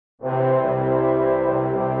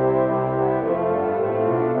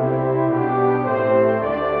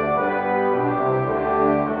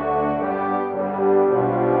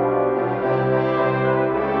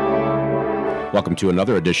Welcome to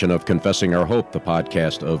another edition of Confessing Our Hope, the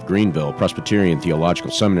podcast of Greenville Presbyterian Theological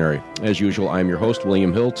Seminary. As usual, I'm your host,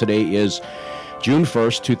 William Hill. Today is June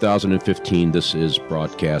 1st, 2015. This is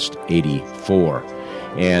broadcast 84.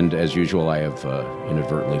 And as usual, I have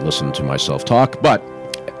inadvertently listened to myself talk, but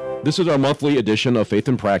this is our monthly edition of Faith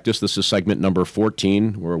in Practice. This is segment number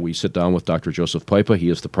 14, where we sit down with Dr. Joseph Pipa. He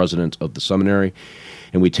is the president of the seminary,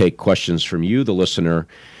 and we take questions from you, the listener,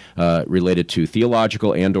 related to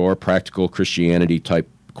theological and or practical Christianity type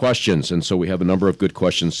questions. And so we have a number of good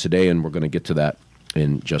questions today, and we're going to get to that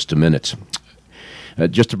in just a minute.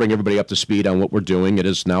 Just to bring everybody up to speed on what we're doing, it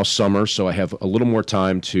is now summer, so I have a little more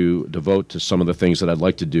time to devote to some of the things that I'd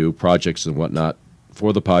like to do, projects and whatnot,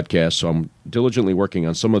 for the podcast. So I'm diligently working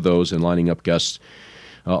on some of those and lining up guests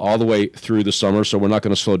all the way through the summer. So we're not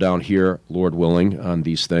going to slow down here, Lord willing, on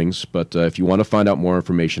these things. But if you want to find out more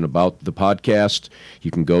information about the podcast,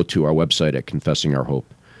 you can go to our website at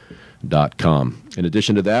confessingourhope.com. In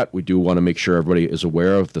addition to that, we do want to make sure everybody is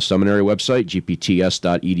aware of the seminary website,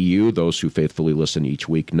 gpts.edu. Those who faithfully listen each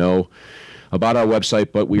week know about our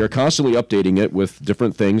website, but we are constantly updating it with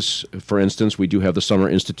different things. For instance, we do have the Summer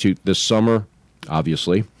Institute this summer.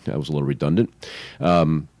 Obviously, that was a little redundant,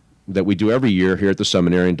 that we do every year here at the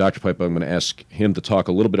seminary. And Dr. Pipa, I'm going to ask him to talk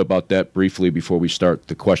a little bit about that briefly before we start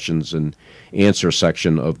the questions and answer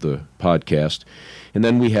section of the podcast. And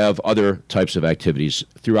then we have other types of activities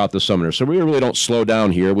throughout the seminary. So we really don't slow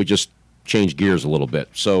down here. We just change gears a little bit.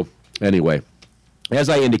 So anyway, as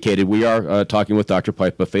I indicated, we are talking with Dr.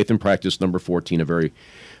 Pipa, Faith in Practice number 14, a very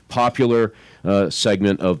popular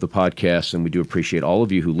segment of the podcast, and we do appreciate all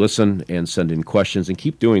of you who listen and send in questions, and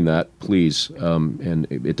keep doing that, please. And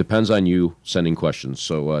it depends on you sending questions,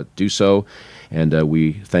 so do so, and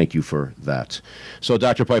we thank you for that. So,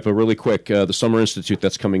 Dr. Pipa, really quick, the Summer Institute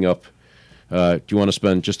that's coming up, do you want to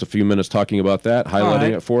spend just a few minutes talking about that,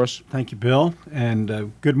 highlighting it for us? Thank you, Bill,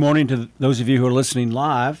 and good morning to those of you who are listening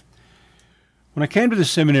live. When I came to the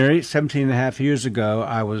seminary 17 and a half years ago,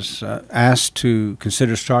 I was asked to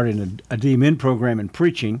consider starting a DMin program in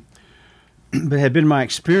preaching, but it had been my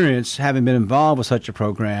experience, having been involved with such a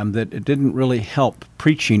program, that it didn't really help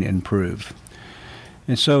preaching improve.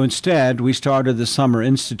 And so instead, we started the Summer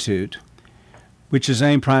Institute, which is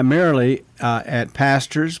aimed primarily at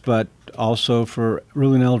pastors, but also for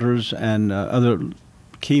ruling elders and other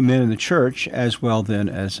key men in the church, as well then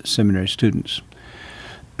as seminary students.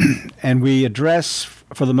 And we address,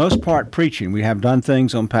 for the most part, preaching. We have done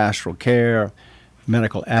things on pastoral care,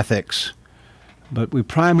 medical ethics, but we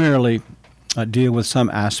primarily deal with some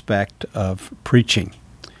aspect of preaching.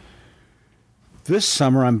 This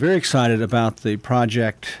summer, I'm very excited about the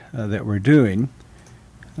project that we're doing.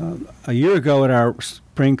 A year ago at our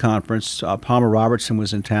spring conference, Palmer Robertson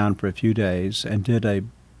was in town for a few days and did a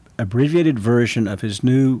abbreviated version of his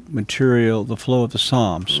new material, The Flow of the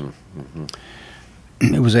Psalms. Mm-hmm.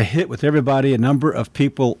 It was a hit with everybody. A number of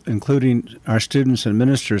people, including our students and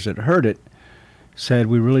ministers that heard it, said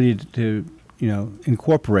we really need to,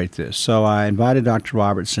 incorporate this. So I invited Dr.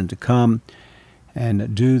 Robertson to come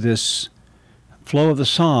and do this Flow of the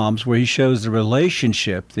Psalms, where he shows the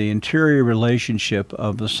relationship, the interior relationship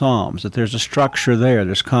of the Psalms, that there's a structure there,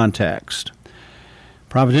 there's context.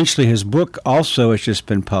 Providentially, his book also has just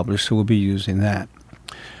been published, so we'll be using that.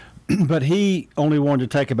 But he only wanted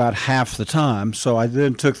to take about half the time, so I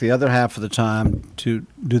then took the other half of the time to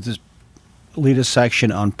do this, lead a section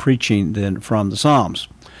on preaching then from the Psalms.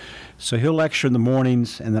 So he'll lecture in the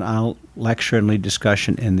mornings, and then I'll lecture and lead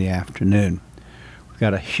discussion in the afternoon. We've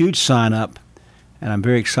got a huge sign-up, and I'm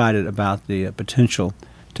very excited about the potential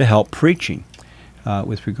to help preaching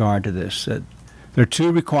with regard to this. There are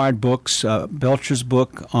two required books, Belcher's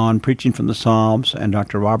book on preaching from the Psalms and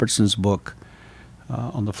Dr. Robertson's book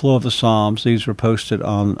on the Flow of the Psalms. These were posted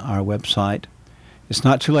on our website. It's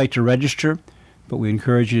not too late to register, but we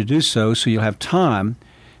encourage you to do so you'll have time.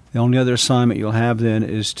 The only other assignment you'll have then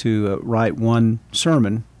is to write one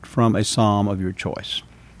sermon from a psalm of your choice.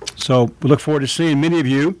 So we look forward to seeing many of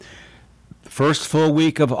you the first full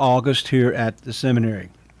week of August here at the seminary.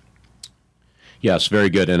 Yes, very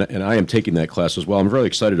good, and I am taking that class as well. I'm really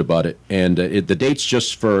excited about it, and the date's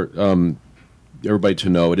just for everybody to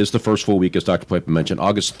know. It is the first full week, as Dr. Pipa mentioned,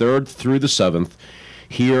 August 3rd through the 7th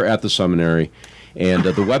here at the seminary. And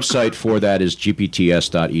the website for that is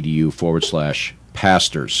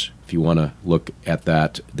gpts.edu/pastors. If you want to look at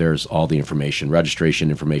that, there's all the information, registration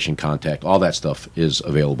information, contact, all that stuff is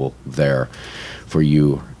available there for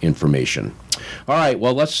you information. All right,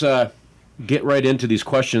 well, let's get right into these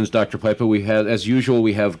questions, Dr. Pipa. We have, as usual,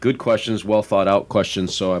 we have good questions, well thought out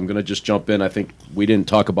questions, so I'm going to just jump in. I think we didn't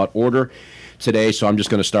talk about order today, so I'm just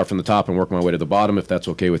going to start from the top and work my way to the bottom, if that's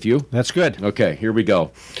okay with you. That's good. Okay, here we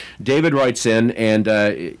go. David writes in, and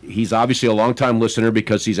he's obviously a longtime listener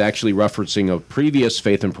because he's actually referencing a previous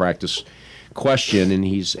Faith and Practice question, and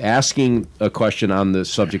he's asking a question on the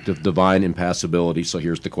subject of divine impassibility. So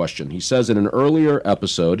here's the question. He says, in an earlier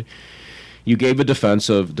episode, you gave a defense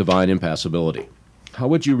of divine impassibility. How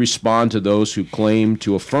would you respond to those who claim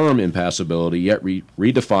to affirm impassibility, yet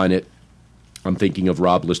redefine it? I'm thinking of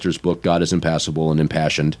Rob Lister's book, God is Impassible and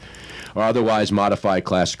Impassioned, or otherwise modify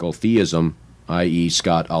classical theism, i.e.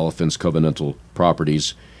 Scott Oliphant's covenantal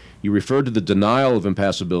properties. You referred to the denial of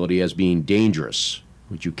impassibility as being dangerous.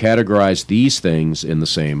 Would you categorize these things in the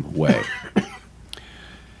same way?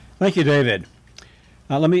 Thank you, David.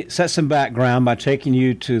 Let me set some background by taking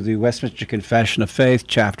you to the Westminster Confession of Faith,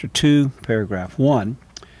 Chapter 2, Paragraph 1,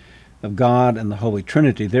 of God and the Holy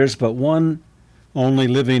Trinity. There's but one only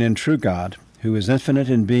living and true God, who is infinite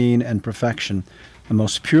in being and perfection, the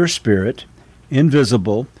most pure spirit,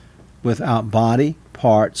 invisible, without body,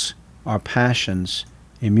 parts, or passions,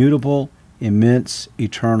 immutable, immense,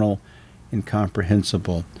 eternal,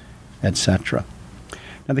 incomprehensible, etc.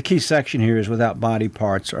 Now, the key section here is without body,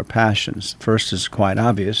 parts, or passions. First is quite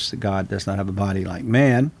obvious that God does not have a body like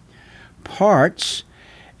man. Parts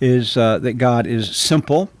is that God is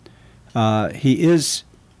simple. He is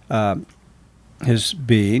his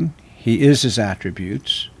being. He is his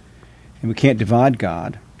attributes. And we can't divide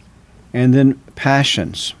God. And then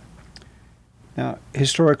passions. Now,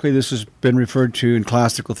 historically, this has been referred to in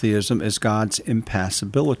classical theism as God's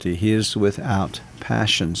impassibility. He is without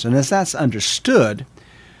passions. And as that's understood,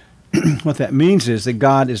 what that means is that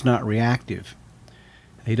God is not reactive.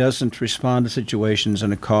 He doesn't respond to situations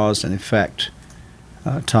in a cause and effect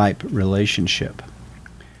type relationship.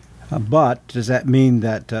 But does that mean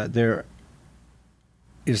that there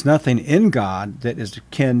is nothing in God that is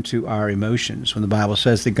akin to our emotions? When the Bible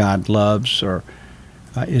says that God loves or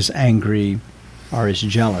is angry or is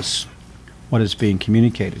jealous, what is being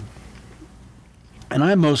communicated? And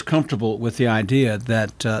I'm most comfortable with the idea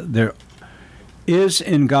that there is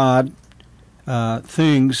in God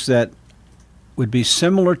things that would be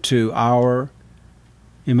similar to our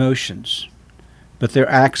emotions, but they're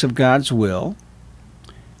acts of God's will,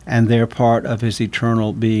 and they're part of his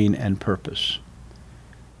eternal being and purpose.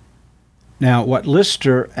 Now, what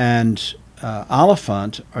Lister and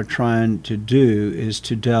Oliphant are trying to do is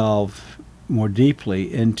to delve more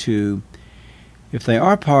deeply into if they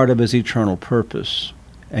are part of his eternal purpose,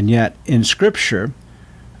 and yet in Scripture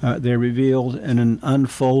they're revealed in an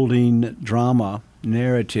unfolding drama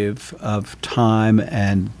narrative of time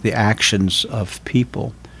and the actions of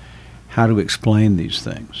people. How to explain these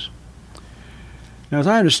things? Now, as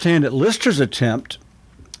I understand it, Lister's attempt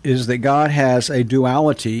is that God has a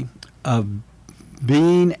duality of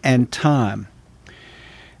being and time,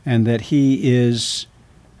 and that he is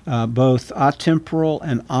both atemporal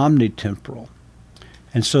and omnitemporal.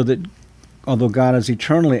 And so that although God is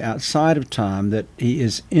eternally outside of time, that he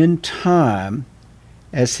is in time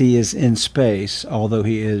as he is in space, although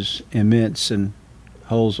he is immense and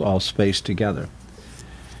holds all space together.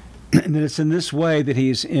 And that it's in this way that he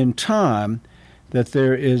is in time that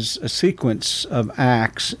there is a sequence of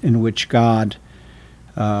acts in which God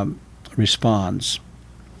responds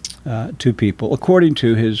to people according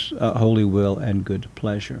to his holy will and good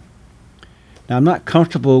pleasure. Now, I'm not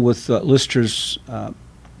comfortable with Lister's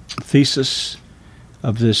thesis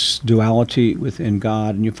of this duality within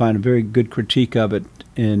God, and you find a very good critique of it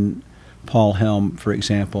in Paul Helm, for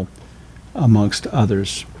example, amongst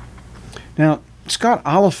others. Now, Scott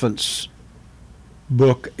Oliphant's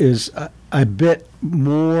book is a bit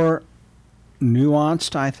more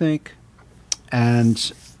nuanced, I think,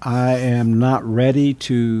 and I am not ready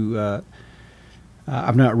to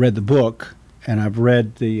I've not read the book, and I've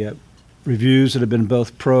read the reviews that have been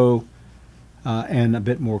both pro and a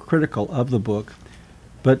bit more critical of the book.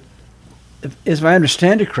 But if I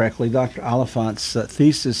understand it correctly, Dr. Oliphant's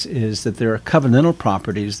thesis is that there are covenantal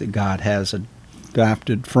properties that God has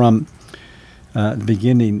adopted from the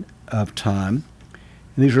beginning of time.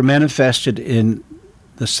 And these were manifested in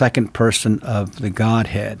the second person of the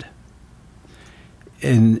Godhead,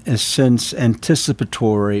 in a sense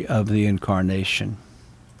anticipatory of the incarnation.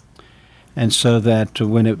 And so that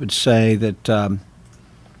when it would say that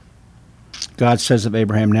God says of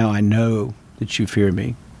Abraham, "Now I know that you fear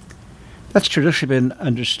me," that's traditionally been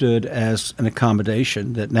understood as an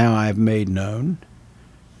accommodation, that now I have made known.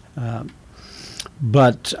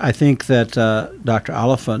 But I think that Dr.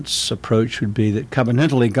 Oliphant's approach would be that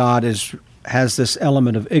covenantally God has this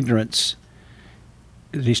element of ignorance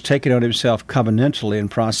that he's taken on himself covenantally in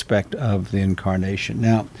prospect of the incarnation.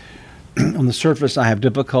 Now, on the surface, I have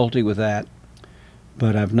difficulty with that,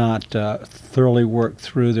 but I've not thoroughly worked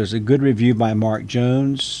through. There's a good review by Mark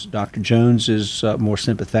Jones. Dr. Jones is more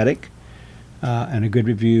sympathetic, and a good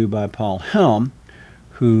review by Paul Helm,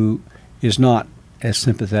 who is not as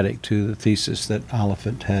sympathetic to the thesis that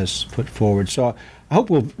Oliphant has put forward. So I hope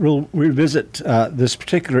we'll revisit this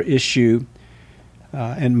particular issue,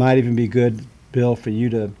 and might even be good, Bill, for you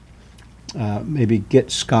to maybe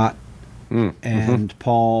get Scott and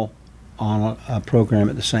Paul on a program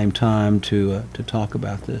at the same time to talk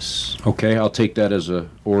about this. Okay, I'll take that as a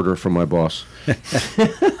order from my boss.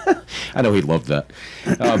 I know he'd love that.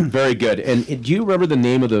 Very good. And do you remember the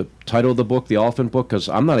name of the title of the book, The Oliphant Book? Because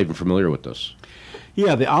I'm not even familiar with this.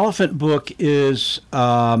 Yeah, the Oliphant Book is,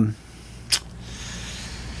 I've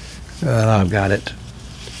got it.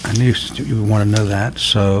 I knew you would want to know that.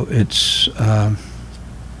 So it's,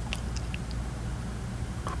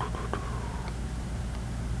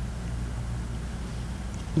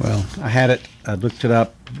 well, I had it. I looked it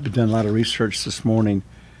up. I've done a lot of research this morning,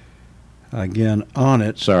 again, on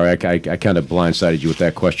it. Sorry, I kind of blindsided you with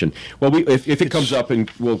that question. Well, if it comes up, and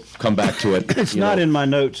we'll come back to it. It's not in my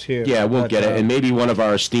notes here. Yeah, we'll get it. And maybe one of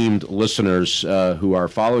our esteemed listeners who are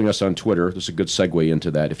following us on Twitter, this is a good segue into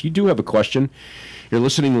that. If you do have a question, you're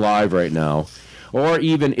listening live right now, or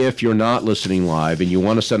even if you're not listening live and you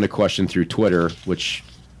want to send a question through Twitter, which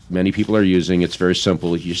many people are using, it's very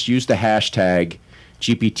simple. You just use the hashtag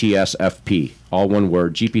GPTSFP, all one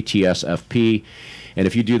word, GPTSFP. And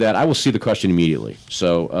if you do that, I will see the question immediately.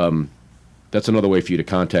 So that's another way for you to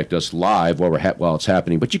contact us live while it's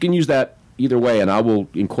happening. But you can use that either way, and I will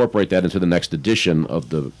incorporate that into the next edition of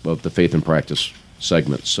the Faith and Practice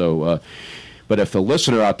segment. So, but if a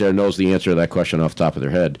listener out there knows the answer to that question off the top of their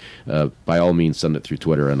head, by all means, send it through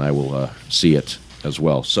Twitter, and I will see it as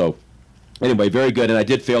well. So, anyway, very good. And I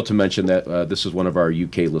did fail to mention that this is one of our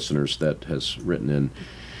UK listeners that has written in,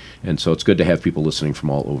 and so it's good to have people listening from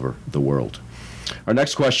all over the world. Our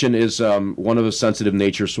next question is one of a sensitive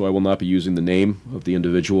nature, so I will not be using the name of the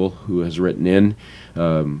individual who has written in.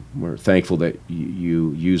 We're thankful that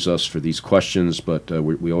you use us for these questions, but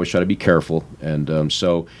we always try to be careful. And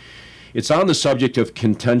so it's on the subject of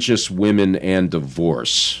contentious women and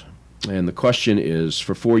divorce. And the question is,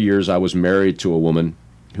 for 4 years I was married to a woman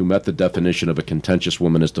who met the definition of a contentious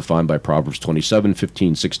woman as defined by Proverbs 27,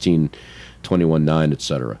 15, 16, 21, 9,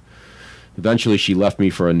 etc. Eventually she left me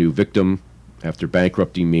for a new victim, after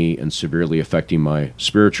bankrupting me and severely affecting my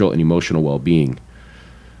spiritual and emotional well-being.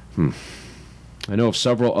 I know of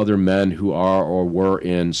several other men who are or were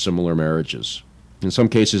in similar marriages. In some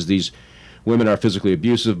cases, these women are physically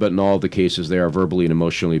abusive, but in all of the cases, they are verbally and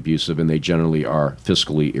emotionally abusive, and they generally are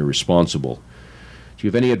fiscally irresponsible. Do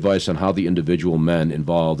you have any advice on how the individual men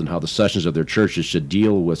involved and how the sessions of their churches should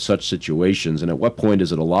deal with such situations, and at what point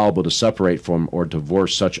is it allowable to separate from or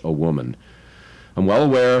divorce such a woman? I'm well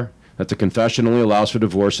aware that the confession only allows for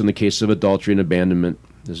divorce in the case of adultery and abandonment.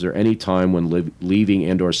 Is there any time when leaving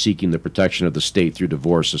and or seeking the protection of the state through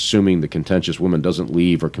divorce, assuming the contentious woman doesn't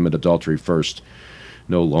leave or commit adultery first,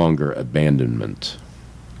 no longer abandonment?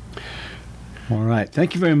 All right.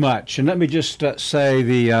 Thank you very much. And let me just say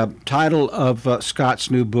the title of Scott's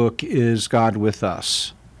new book is God with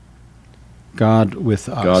Us. God with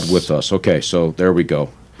Us. God with Us. Okay, so there we go.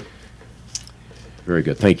 Very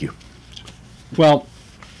good. Thank you. Well,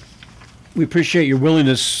 we appreciate your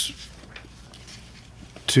willingness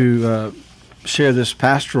to share this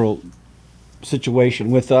pastoral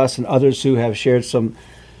situation with us and others who have shared some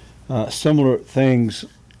similar things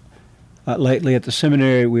lately. At the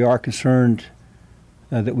seminary, we are concerned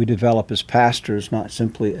that we develop as pastors, not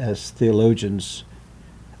simply as theologians,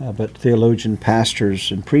 but theologian pastors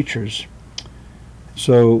and preachers.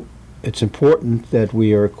 So it's important that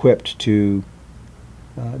we are equipped to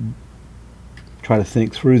try to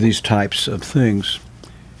think through these types of things.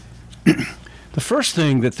 The first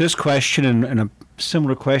thing that this question and a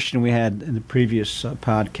similar question we had in the previous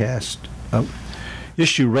podcast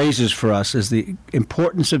issue raises for us is the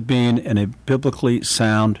importance of being in a biblically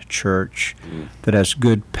sound church that has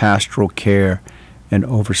good pastoral care and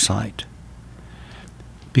oversight.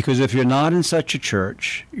 Because if you're not in such a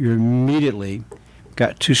church, you're immediately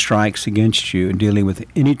got two strikes against you in dealing with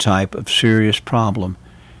any type of serious problem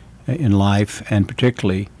in life, and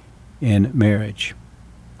particularly in marriage.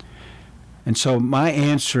 And so my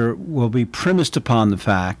answer will be premised upon the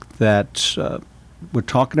fact that we're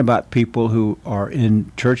talking about people who are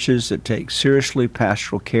in churches that take seriously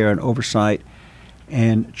pastoral care and oversight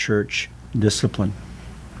and church discipline.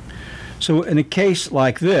 So in a case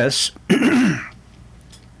like this, and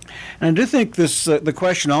I do think this the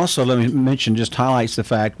question also, let me mention, just highlights the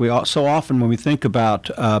fact so often when we think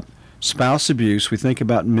about spouse abuse, we think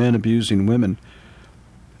about men abusing women.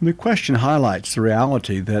 And the question highlights the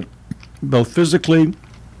reality that both physically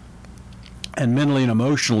and mentally and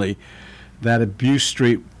emotionally, that abuse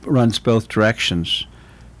street runs both directions,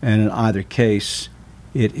 and in either case,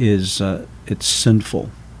 it's sinful.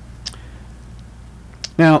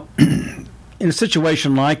 Now, in a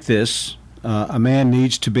situation like this, a man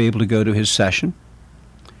needs to be able to go to his session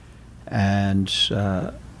and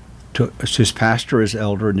to his pastor, his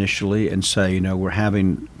elder initially, and say, we're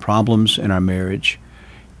having problems in our marriage.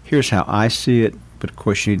 Here's how I see it, but of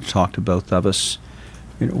course you need to talk to both of us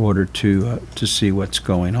in order to see what's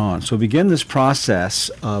going on. So begin this process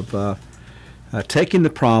of taking the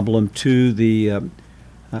problem to the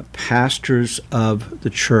pastors of the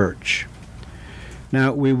church.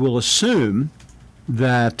 Now, we will assume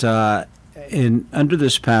that under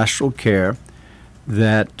this pastoral care,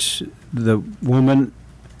 that the woman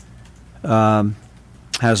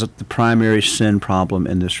has the primary sin problem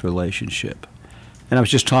in this relationship. And I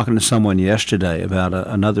was just talking to someone yesterday about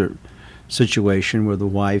another situation where the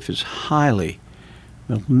wife is highly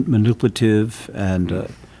manipulative,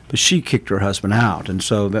 but she kicked her husband out, and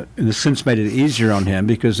so that in a sense made it easier on him,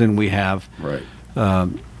 because then we have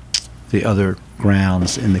the other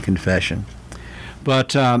grounds in the confession.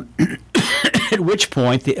 But at which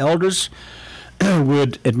point the elders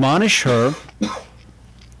would admonish her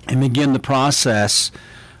and begin the process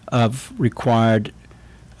of required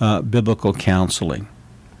biblical counseling.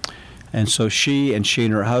 And so she and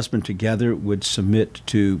her husband together would submit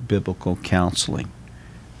to biblical counseling.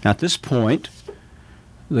 Now, at this point,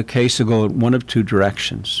 the case will go in one of two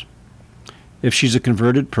directions. If she's a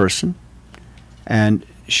converted person and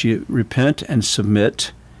she repent and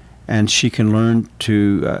submit, and she can learn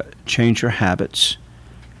to change her habits,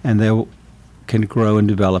 and they can grow and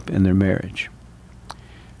develop in their marriage.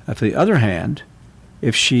 On the other hand,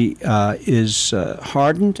 if she is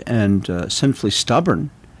hardened and sinfully stubborn,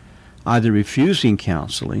 either refusing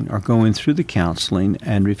counseling or going through the counseling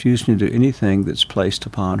and refusing to do anything that's placed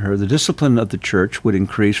upon her, the discipline of the church would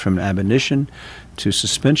increase from admonition to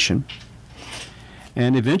suspension,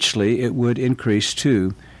 and eventually it would increase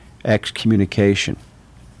to excommunication.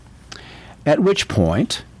 At which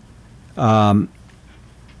point,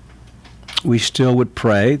 we still would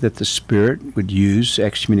pray that the Spirit would use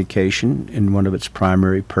excommunication in one of its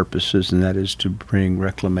primary purposes, and that is to bring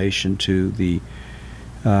reclamation to the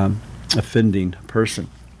offending person.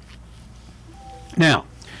 Now,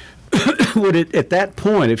 would it, at that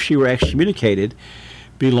point, if she were excommunicated,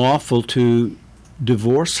 be lawful to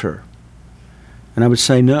divorce her? And I would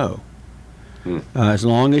say no. As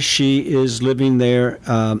long as she is living there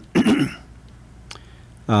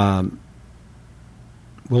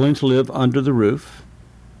willing to live under the roof,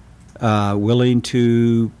 willing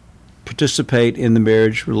to participate in the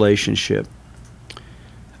marriage relationship,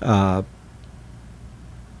 that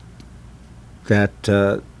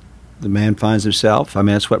the man finds himself. I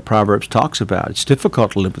mean, that's what Proverbs talks about. It's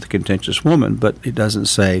difficult to live with a contentious woman, but it doesn't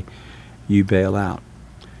say you bail out.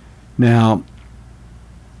 Now,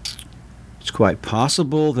 it's quite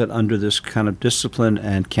possible that under this kind of discipline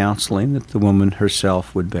and counseling that the woman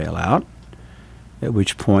herself would bail out, at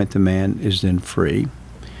which point the man is then free.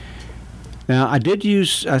 Now, I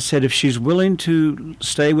said if she's willing to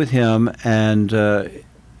stay with him and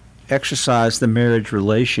exercise the marriage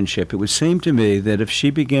relationship, it would seem to me that if she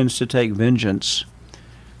begins to take vengeance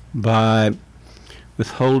by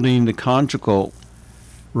withholding the conjugal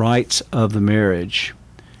rights of the marriage,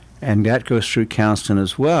 and that goes through counseling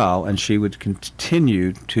as well, and she would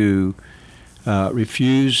continue to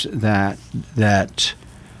refuse that,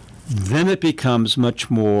 then it becomes much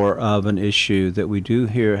more of an issue that we do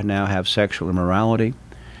here now have sexual immorality,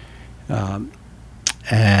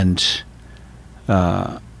 and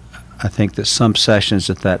I think that some sessions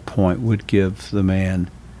at that point would give the man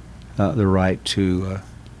the right to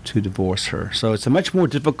divorce her. So it's a much more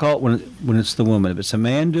difficult when it's the woman. If it's a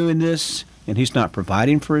man doing this and he's not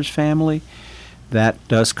providing for his family, that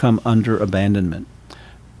does come under abandonment.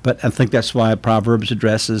 But I think that's why Proverbs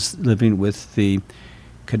addresses living with the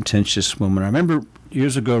contentious woman. I remember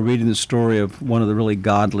years ago reading the story of one of the really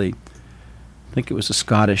godly, I think it was a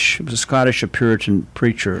Scottish Puritan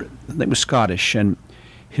preacher. I think it was Scottish, and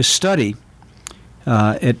his study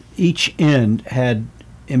at each end had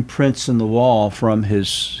imprints in the wall from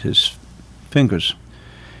his fingers.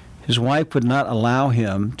 His wife would not allow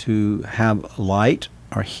him to have light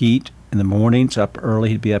or heat in the mornings up early.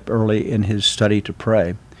 He'd be up early in his study to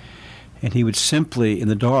pray. And he would simply, in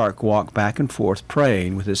the dark, walk back and forth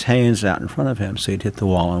praying with his hands out in front of him. So he'd hit the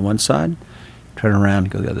wall on one side, turn around,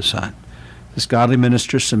 and go the other side. This godly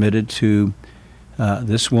minister submitted to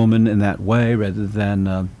this woman in that way rather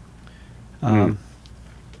than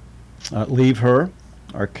leave her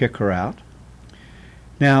or kick her out.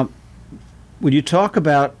 Now, when you talk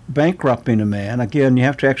about bankrupting a man, again, you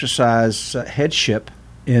have to exercise headship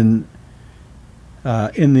in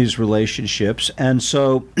these relationships, and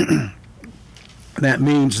so that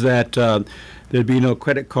means that there'd be no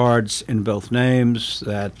credit cards in both names,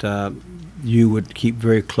 that you would keep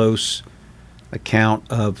very close account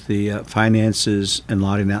of the finances and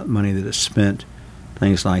lotting out money that is spent,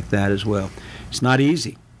 things like that as well. It's not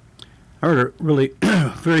easy. I heard a really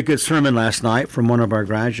very good sermon last night from one of our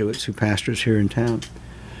graduates who pastors here in town.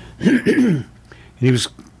 And he was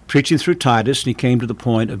preaching through Titus, and he came to the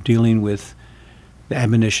point of dealing with the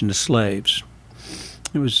admonition to slaves.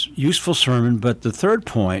 It was a useful sermon, but the third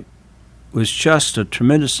point was just a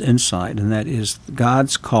tremendous insight, and that is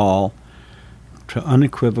God's call to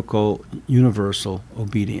unequivocal, universal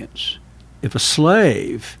obedience. If a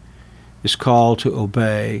slave is called to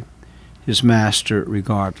obey his master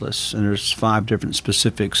regardless, and there's 5 different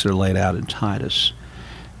specifics that are laid out in Titus,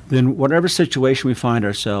 then whatever situation we find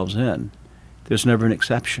ourselves in, there's never an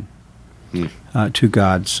exception to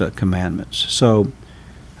God's commandments. So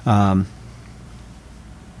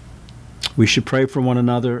we should pray for one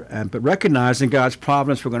another, but recognizing God's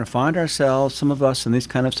providence, we're going to find ourselves, some of us, in these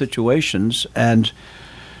kind of situations. And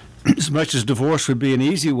as much as divorce would be an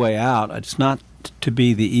easy way out, it's not to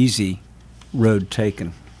be the easy road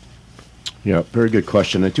taken. Yeah, very good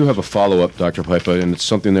question. I do have a follow-up, Dr. Pipa, and it's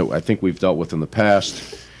something that I think we've dealt with in the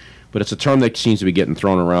past, but it's a term that seems to be getting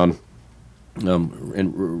thrown around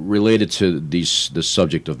and related to this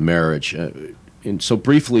subject of marriage. And so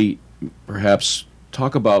briefly, perhaps,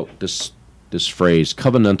 talk about this phrase,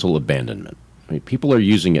 covenantal abandonment. I mean, people are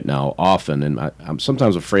using it now often, and I'm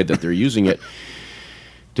sometimes afraid that they're using it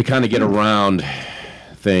to kind of get around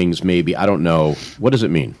things, maybe. I don't know. What does it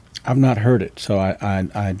mean? I've not heard it, so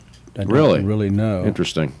I don't really know.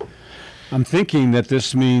 Interesting. I'm thinking that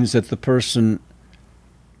this means that the person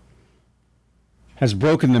has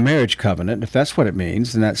broken the marriage covenant. If that's what it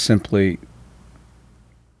means, then that's simply.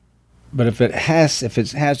 But if it has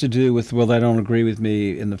to do with, well, they don't agree with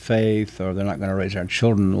me in the faith, or they're not going to raise our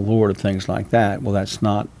children in the Lord, or things like that, well, that's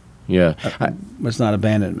not. Yeah, it's not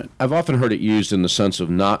abandonment. I've often heard it used in the sense of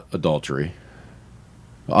not adultery,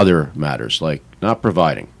 other matters like not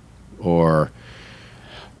providing, or.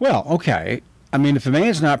 Well, okay. I mean, if a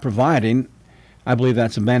man's not providing, I believe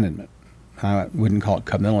that's abandonment. I wouldn't call it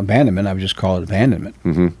covenantal abandonment. I would just call it abandonment.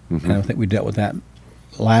 Mm-hmm, mm-hmm. And I think we dealt with that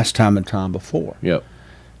last time and time before. Yep.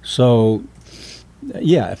 So,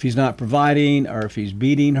 yeah, if he's not providing, or if he's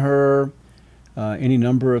beating her, any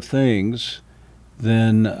number of things,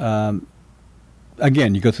 then,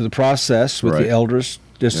 again, you go through the process with the elders,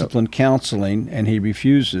 discipline, counseling, and he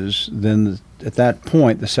refuses, then at that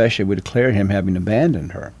point, the session would declare him having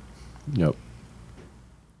abandoned her. Yep.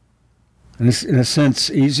 And it's, in a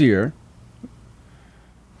sense, easier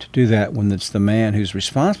to do that when it's the man who's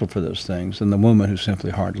responsible for those things than the woman who's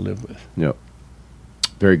simply hard to live with. Yep.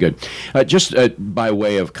 Very good. Just by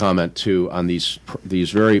way of comment too on these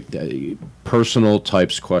very personal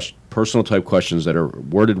type questions that are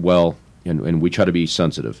worded well, and we try to be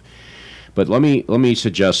sensitive. But let me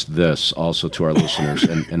suggest this also to our listeners,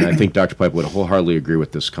 and I think Dr. Pipe would wholeheartedly agree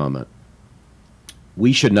with this comment.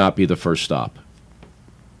 We should not be the first stop.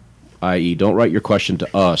 I.e., don't write your question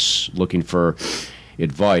to us looking for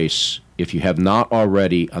advice if you have not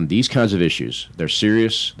already, on these kinds of issues, they're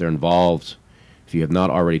serious, they're involved, if you have not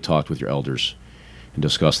already talked with your elders and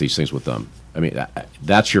discussed these things with them. I mean,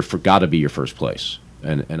 that's got to be your first place.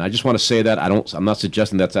 And I just want to say that I'm not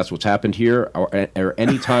suggesting that that's what's happened here or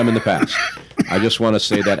any time in the past. I just want to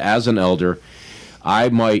say that as an elder, I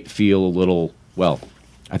might feel a little, well,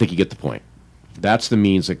 I think you get the point. That's the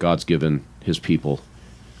means that God's given his people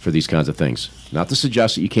for these kinds of things. Not to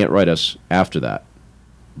suggest that you can't write us after that,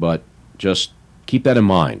 but just keep that in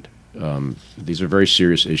mind. These are very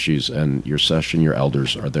serious issues, and your session, your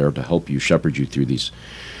elders are there to help you, shepherd you through these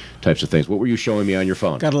types of things. What were you showing me on your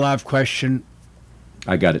phone? Got a live question.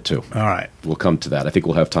 I got it too. All right. We'll come to that. I think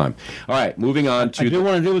we'll have time. All right, moving on to... I do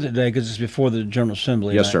want to deal with it today because it's before the General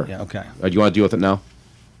Assembly. Yes, sir. Yeah, okay. Do you want to deal with it now?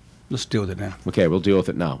 Let's deal with it now. Okay, we'll deal with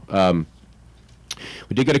it now.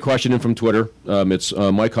 We did get a question in from Twitter. It's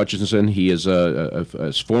Mike Hutchinson. He is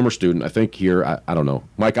a former student, I think, here. I don't know.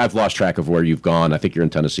 Mike, I've lost track of where you've gone. I think you're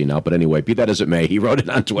in Tennessee now. But anyway, be that as it may, he wrote it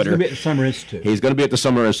on Twitter. He's going to be at the Summer Institute. He's going to be at the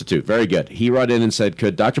Summer Institute. Very good. He wrote in and said,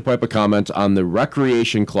 could Dr. Pipa comment on the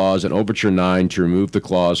recreation clause in Overture 9 to remove the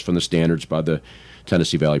clause from the standards by the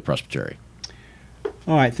Tennessee Valley Presbytery?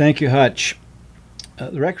 All right. Thank you, Hutch.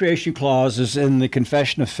 The recreation clause is in the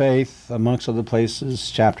Confession of Faith, amongst other places,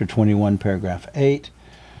 chapter 21, paragraph 8.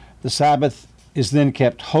 The Sabbath is then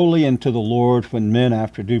kept holy unto the Lord when men,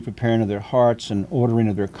 after due preparing of their hearts and ordering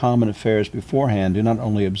of their common affairs beforehand, do not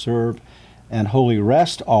only observe and wholly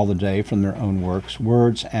rest all the day from their own works,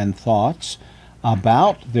 words, and thoughts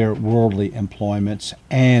about their worldly employments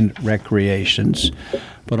and recreations,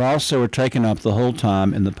 but also are taken up the whole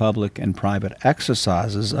time in the public and private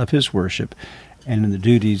exercises of his worship and in the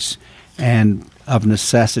duties and of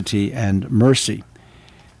necessity and mercy.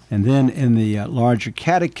 And then in the larger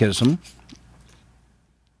catechism,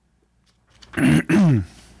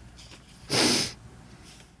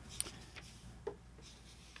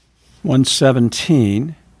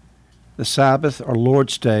 117, the Sabbath or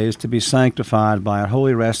Lord's Day is to be sanctified by a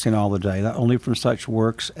holy resting all the day, not only from such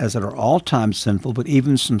works as that are all time sinful, but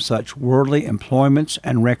even from such worldly employments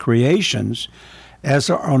and recreations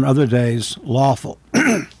as are on other days lawful.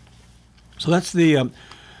 So that's the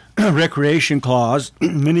recreation clause.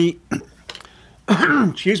 Many,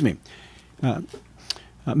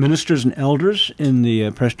 ministers and elders in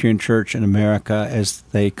the Presbyterian Church in America, as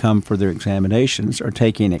they come for their examinations, are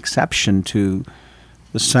taking exception to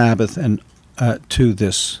the Sabbath and to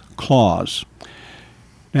this clause.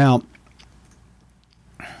 Now,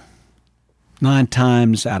 9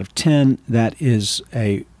 times out of 10, that is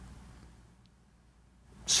a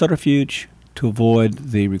subterfuge to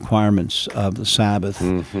avoid the requirements of the Sabbath.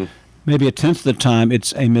 Mm-hmm. Maybe a tenth of the time,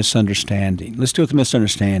 it's a misunderstanding. Let's deal with the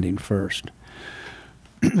misunderstanding first.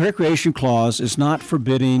 The recreation clause is not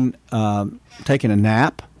forbidding taking a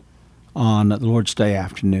nap on the Lord's Day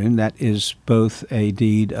afternoon. That is both a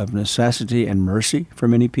deed of necessity and mercy for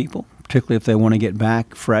many people, particularly if they want to get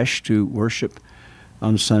back fresh to worship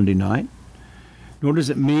on Sunday night. Nor does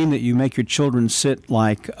it mean that you make your children sit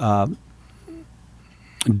like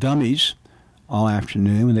dummies all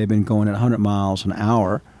afternoon when they've been going at 100 miles an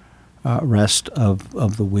hour rest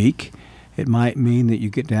of the week. It might mean that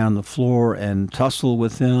you get down on the floor and tussle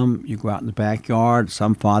with them. You go out in the backyard.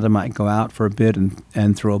 Some father might go out for a bit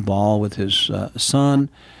and throw a ball with his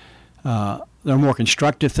son. There are more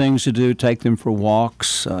constructive things to do. Take them for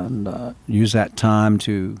walks and use that time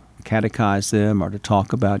to catechize them or to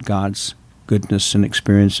talk about God's goodness and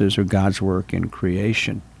experiences or God's work in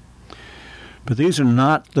creation. But these are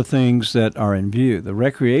not the things that are in view. The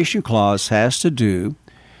recreation clause has to do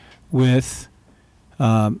with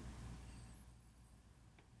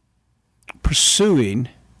pursuing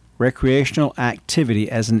recreational activity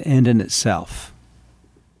as an end in itself.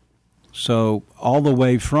 So all the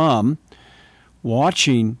way from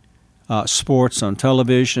watching sports on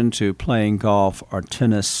television to playing golf or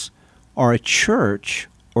tennis, or a church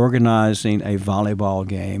organizing a volleyball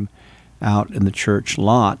game out in the church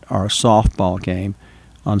lot or a softball game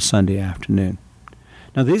on Sunday afternoon.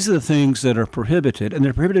 Now, these are the things that are prohibited, and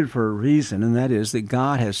they're prohibited for a reason, and that is that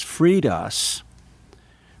God has freed us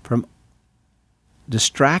from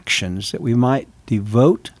distractions that we might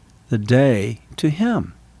devote the day to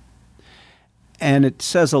Him. And it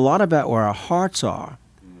says a lot about where our hearts are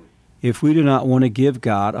if we do not want to give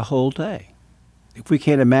God a whole day. If we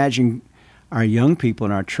can't imagine our young people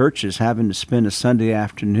in our churches having to spend a Sunday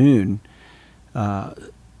afternoon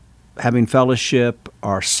having fellowship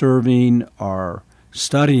or serving or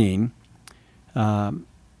studying, and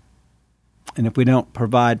if we don't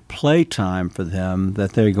provide playtime for them,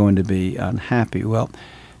 that they're going to be unhappy. Well,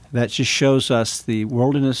 that just shows us the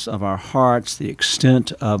worldliness of our hearts, the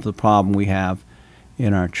extent of the problem we have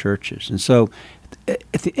in our churches. And so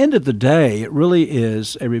at the end of the day, it really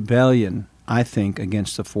is a rebellion, I think,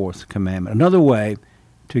 against the fourth commandment. Another way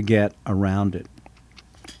to get around it.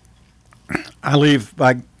 I leave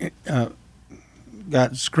by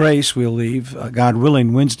God's grace. We'll leave, God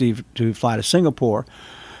willing, Wednesday to fly to Singapore.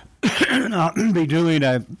 And I'll be doing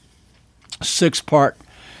a 6-part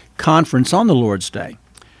conference on the Lord's Day.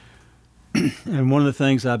 And one of the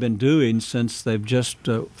things I've been doing since they've just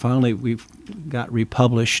finally we've got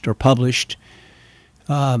republished or published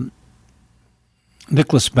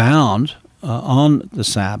Nicholas Bound on the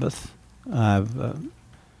Sabbath. I've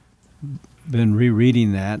been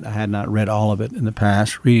rereading that. I had not read all of it in the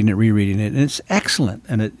past, rereading it, and it's excellent.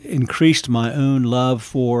 And it increased my own love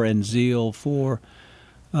for and zeal for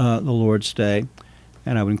the Lord's Day.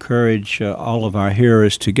 And I would encourage all of our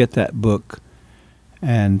hearers to get that book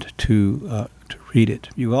and to read it.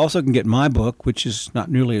 You also can get my book, which is not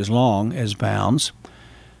nearly as long as Bound's,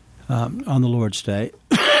 on the Lord's Day.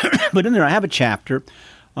 But in there I have a chapter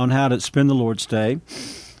on how to spend the Lord's Day.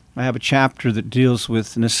 I have a chapter that deals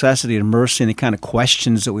with necessity and mercy and the kind of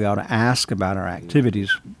questions that we ought to ask about our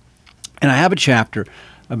activities. And I have a chapter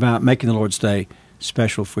about making the Lord's Day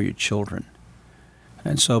special for your children.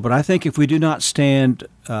 And so, but I think if we do not stand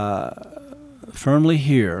firmly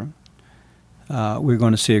here, we're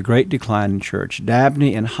going to see a great decline in church.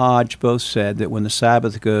 Dabney and Hodge both said that when the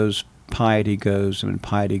Sabbath goes, piety goes, and when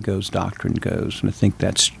piety goes, doctrine goes. And I think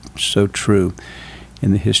that's so true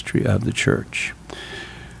in the history of the church.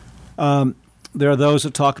 There are those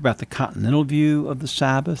that talk about the continental view of the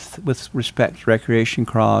Sabbath with respect to recreation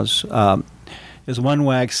clause. As one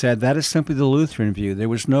wag said, that is simply the Lutheran view. There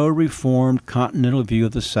was no Reformed continental view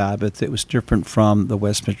of the Sabbath that was different from the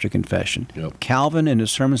Westminster Confession. Yep. Calvin, in his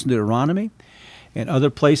Sermons on Deuteronomy and other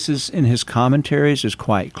places in his commentaries, is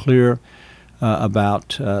quite clear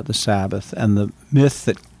about the Sabbath. And the myth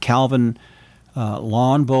that Calvin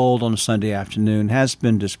lawn bowled on a Sunday afternoon has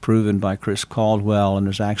been disproven by Chris Caldwell, and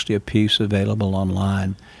there's actually a piece available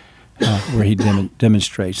online where he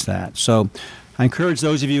demonstrates that. So I encourage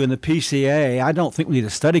those of you in the PCA, I don't think we need a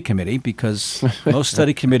study committee because most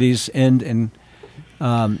study committees end in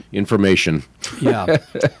information. Yeah.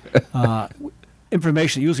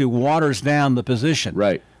 Information usually waters down the position.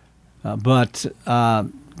 Right. But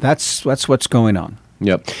that's what's going on.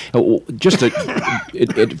 Yep. Just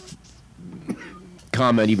to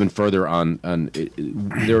comment even further on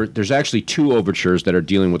there's actually two overtures that are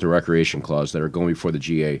dealing with the recreation clause that are going before the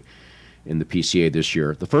GA in the PCA this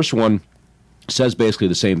year. The first one says basically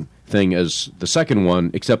the same thing as the second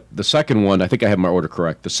one, except the second one, I think I have my order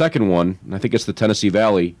correct. The second one, and I think it's the Tennessee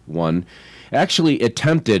Valley one, actually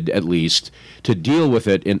attempted at least to deal with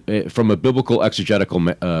it from a biblical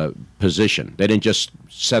exegetical position. They didn't just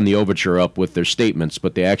send the overture up with their statements,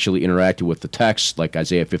 but they actually interacted with the text, like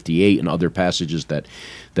Isaiah 58 and other passages that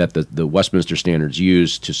the Westminster Standards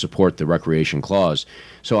use to support the recreation clause.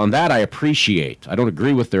 So on that I appreciate. I don't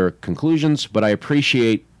agree with their conclusions, but I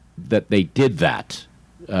appreciate that they did that.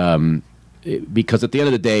 Because at the end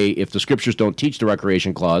of the day, if the scriptures don't teach the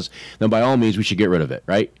recreation clause, then by all means we should get rid of it,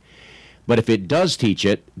 right? But if it does teach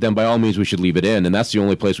it, then by all means we should leave it in, and that's the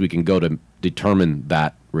only place we can go to determine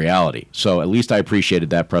that reality. So at least I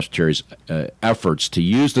appreciated that Presbytery's efforts to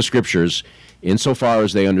use the scriptures insofar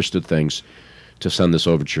as they understood things to send this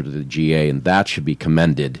overture to the GA, and that should be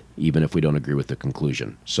commended even if we don't agree with the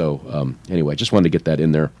conclusion. So anyway, I just wanted to get that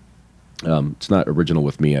in there. It's not original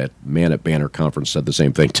with me. A man at Banner Conference said the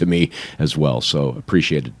same thing to me as well, so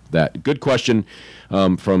appreciated that. Good question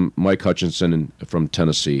from Mike Hutchinson and from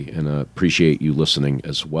Tennessee, and appreciate you listening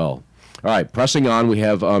as well. All right, pressing on, we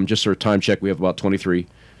have just sort of time check. We have about 23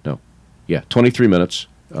 minutes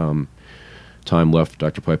time left,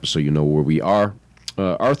 Dr. Pipa, so you know where we are.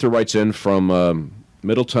 Arthur writes in from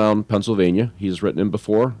Middletown, Pennsylvania. He's written in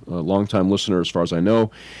before, a longtime listener as far as I know,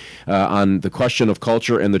 on the question of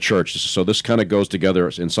culture and the church. So this kind of goes together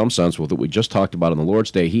in some sense with what we just talked about on the Lord's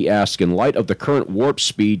Day. He asks, in light of the current warp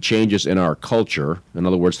speed changes in our culture, in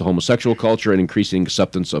other words, the homosexual culture and increasing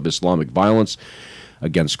acceptance of Islamic violence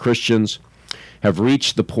against Christians, have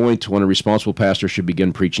reached the point when a responsible pastor should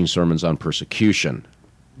begin preaching sermons on persecution.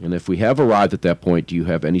 And if we have arrived at that point, do you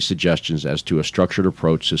have any suggestions as to a structured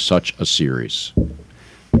approach to such a series?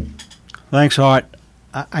 Thanks, Art.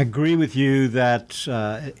 I agree with you that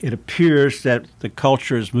it appears that the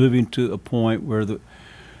culture is moving to a point where the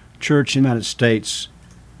church in the United States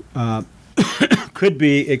could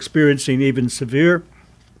be experiencing even severe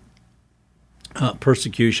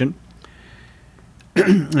persecution.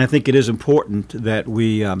 And I think it is important that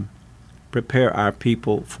we prepare our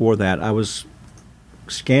people for that. I was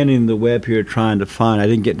scanning the web here trying to find, I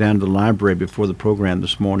didn't get down to the library before the program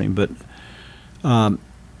this morning, but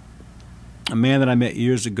a man that I met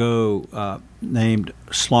years ago named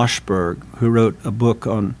Schlossberg, who wrote a book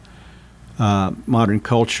on modern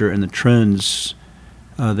culture and the trends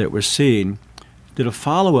that we're seeing, did a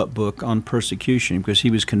follow-up book on persecution because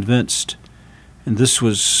he was convinced, and this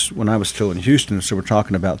was when I was still in Houston, so we're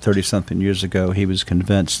talking about 30-something years ago, he was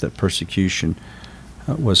convinced that persecution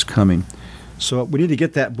was coming. So we need to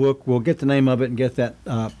get that book. We'll get the name of it and get that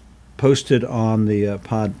posted on the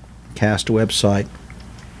podcast website.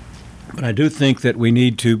 But I do think that we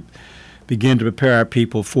need to begin to prepare our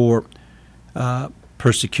people for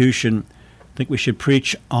persecution. I think we should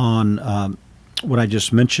preach on what I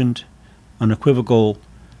just mentioned, unequivocal,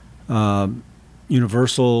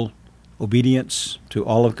 universal obedience to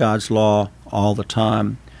all of God's law all the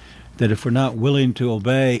time. That if we're not willing to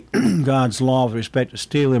obey God's law with respect to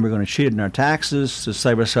stealing, we're going to cheat in our taxes to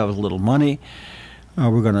save ourselves a little money.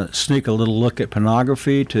 We're going to sneak a little look at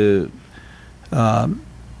pornography to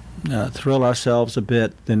thrill ourselves a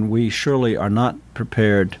bit, then we surely are not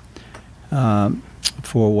prepared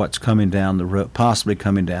for what's coming down the road, possibly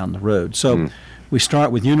coming down the road. So we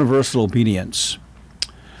start with universal obedience.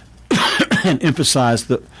 and emphasize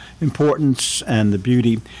the importance and the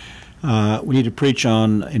beauty. We need to preach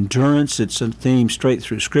on endurance. It's a theme straight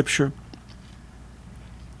through Scripture.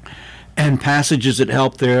 And passages that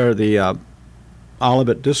help there, the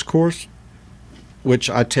Olivet Discourse, which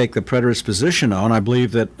I take the preterist position on. I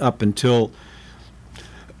believe that up until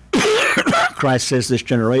Christ says this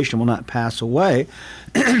generation will not pass away,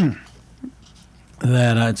 that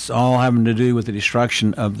it's all having to do with the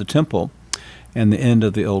destruction of the temple and the end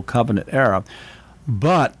of the Old Covenant era.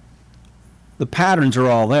 But the patterns are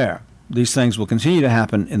all there. These things will continue to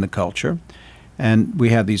happen in the culture, and we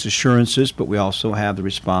have these assurances, but we also have the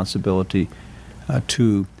responsibility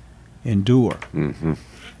to endure. Mm-hmm.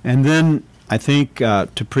 And then I think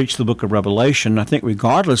to preach the book of Revelation, I think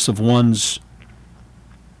regardless of one's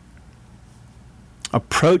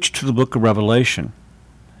approach to the book of Revelation,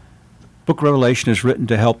 the book of Revelation is written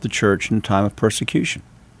to help the church in a time of persecution.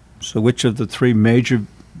 So which of the three major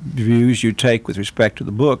views you take with respect to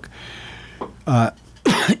the book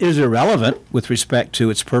is irrelevant with respect to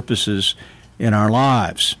its purposes in our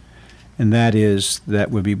lives. And that is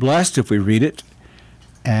that we'll be blessed if we read it,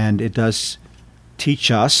 and it does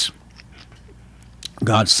teach us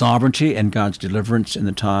God's sovereignty and God's deliverance in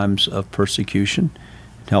the times of persecution.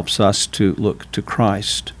 It helps us to look to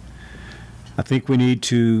Christ. I think we need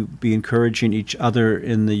to be encouraging each other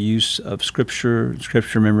in the use of Scripture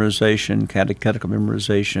memorization, catechetical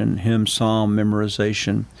memorization, hymn, psalm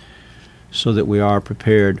memorization, so that we are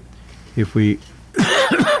prepared if we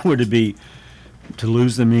were to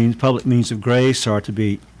lose the public means of grace, or to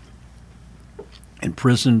be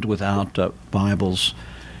imprisoned without Bibles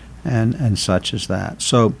and such as that.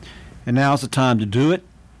 So, and now's the time to do it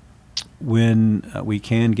when we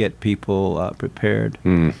can get people prepared.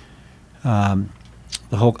 The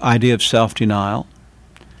whole idea of self-denial.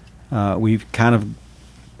 We've kind of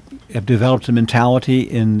have developed a mentality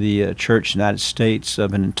in the Church in the United States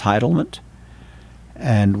of an entitlement,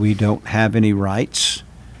 and we don't have any rights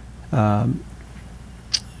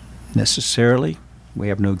necessarily. We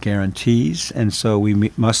have no guarantees, and so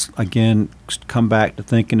we must again come back to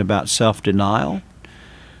thinking about self-denial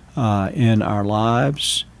in our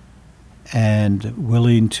lives, and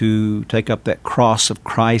willing to take up that cross of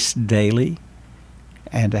Christ daily,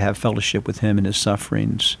 and to have fellowship with Him in His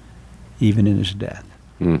sufferings, even in His death.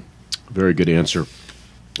 Very good answer.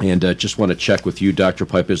 And just want to check with you, Dr.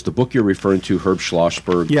 Pipe, is the book you're referring to Herb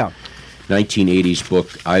Schlossberg? Yeah. 1980s book,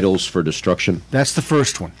 Idols for Destruction? That's the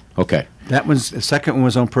first one. Okay. The second one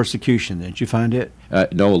was on persecution. Didn't you find it?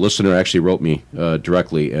 No, a listener actually wrote me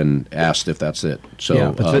directly and asked if that's it. So,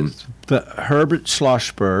 yeah, but the Herbert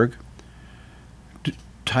Schlossberg,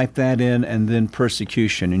 type that in and then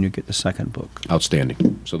persecution, and you get the second book.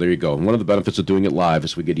 Outstanding. So there you go. And one of the benefits of doing it live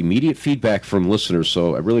is we get immediate feedback from listeners,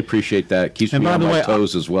 so I really appreciate that. It keeps me on my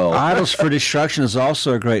toes as well. Idols for Destruction is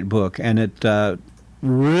also a great book, and it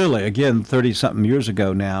really, again, 30-something years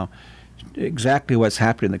ago now, exactly what's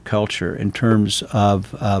happening in the culture in terms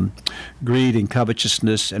of greed and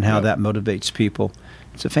covetousness and how that motivates people.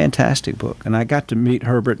 It's a fantastic book, and I got to meet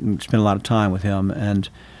Herbert and spend a lot of time with him, and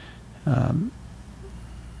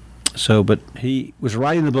but he was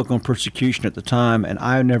writing the book on persecution at the time, and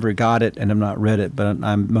I never got it and have not read it, but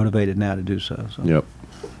I'm motivated now to do so. Yep.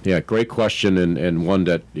 Yeah, great question, and one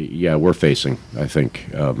that, we're facing, I think,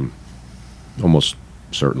 almost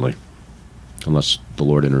certainly, unless the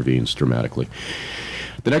Lord intervenes dramatically.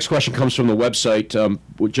 The next question comes from the website.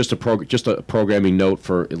 Just a programming note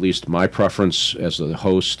for at least my preference as the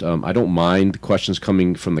host. I don't mind questions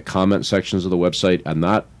coming from the comment sections of the website. I'm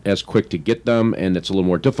not as quick to get them, and it's a little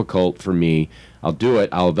more difficult for me. I'll do it.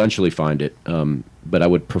 I'll eventually find it. But I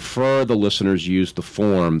would prefer the listeners use the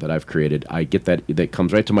form that I've created. I get that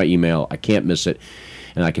comes right to my email. I can't miss it,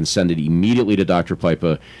 and I can send it immediately to Dr.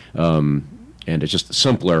 Pipa, and it's just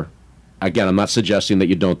simpler. Again, I'm not suggesting that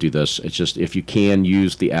you don't do this. It's just if you can,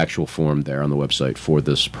 use the actual form there on the website for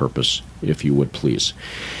this purpose, if you would, please.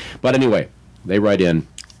 But anyway, they write in,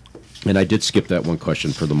 and I did skip that one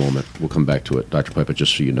question for the moment. We'll come back to it, Dr. Pipa,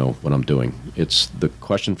 just so you know what I'm doing. It's the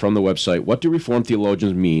question from the website. What do Reformed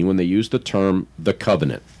theologians mean when they use the term the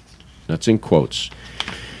covenant? That's in quotes.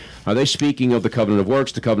 Are they speaking of the covenant of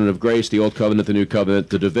works, the covenant of grace, the old covenant, the new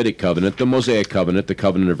covenant, the Davidic covenant, the Mosaic covenant, the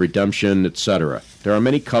covenant of redemption, etc.? There are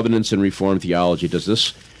many covenants in Reformed theology. Does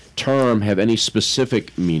this term have any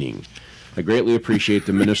specific meaning? I greatly appreciate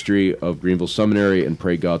the ministry of Greenville Seminary and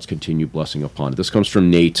pray God's continued blessing upon it. This comes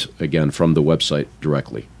from Nate, again, from the website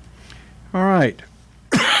directly. All right.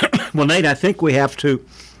 Well, Nate, I think we have to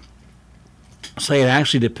say it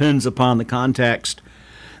actually depends upon the context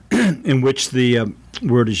in which the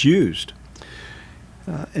word is used.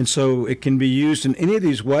 And so it can be used in any of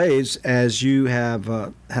these ways as you have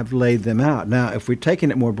laid them out. Now, if we're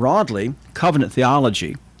taking it more broadly, covenant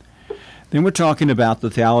theology, then we're talking about the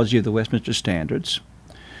theology of the Westminster Standards,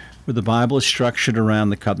 where the Bible is structured around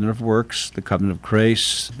the covenant of works, the covenant of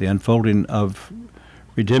grace, the unfolding of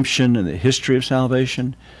redemption and the history of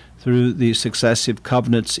salvation through the successive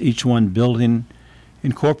covenants, each one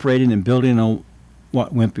incorporating and building on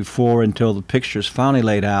what went before until the picture is finally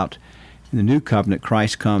laid out. In the new covenant,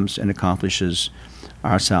 Christ comes and accomplishes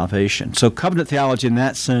our salvation. So covenant theology in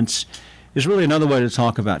that sense is really another way to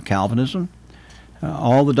talk about Calvinism.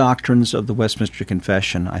 All the doctrines of the Westminster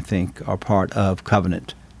Confession, I think, are part of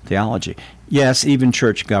covenant theology. Yes, even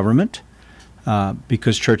church government,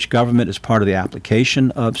 because church government is part of the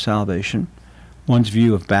application of salvation. One's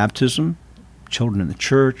view of baptism, children in the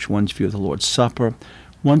church, one's view of the Lord's Supper,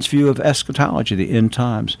 one's view of eschatology, the end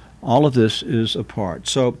times. All of this is a part.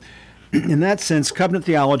 So in that sense, covenant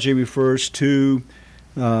theology refers to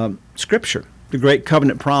Scripture. The great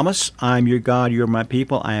covenant promise, I am your God, you are my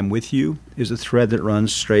people, I am with you, is a thread that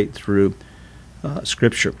runs straight through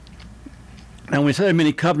Scripture. Now, when we say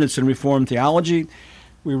many covenants in Reformed theology,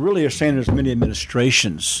 we really are saying there's many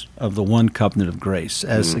administrations of the one covenant of grace.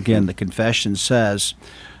 As, again, the confession says,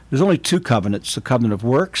 there's only two covenants, the covenant of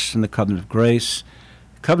works and the covenant of grace.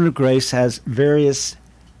 The covenant of grace has various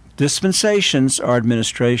dispensations or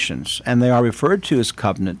administrations, and they are referred to as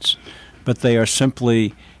covenants, but they are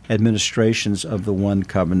simply administrations of the one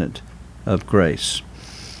covenant of grace.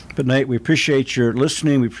 But Nate, we appreciate your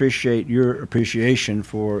listening. We appreciate your appreciation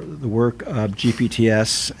for the work of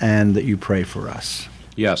GPTS and that you pray for us.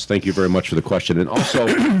 Yes, thank you very much for the question. And also,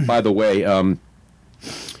 by the way,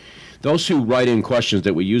 those who write in questions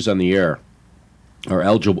that we use on the air are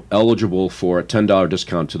eligible for a $10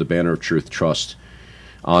 discount to the Banner of Truth Trust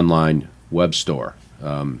online web store.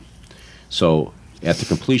 So at the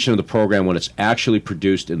completion of the program, when it's actually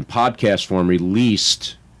produced in podcast form,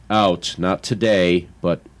 released out, not today,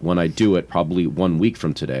 but when I do it, probably 1 week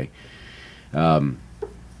from today, they'll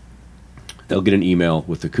get an email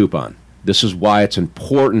with the coupon. This is why it's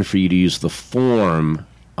important for you to use the form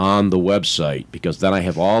on the website, because then I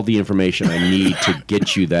have all the information I need to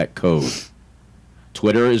get you that code.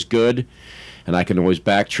 Twitter is good, and I can always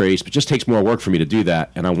backtrace, but it just takes more work for me to do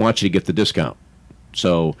that, and I want you to get the discount.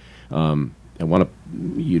 So I want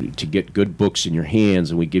you to get good books in your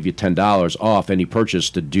hands, and we give you $10 off any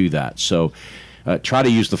purchase to do that. So try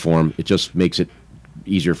to use the form. It just makes it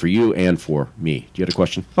easier for you and for me. Do you have a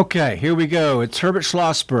question? Okay, here we go. It's Herbert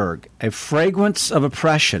Schlossberg, A Fragrance of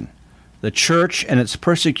Oppression, the Church and Its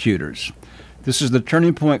Persecutors. This is the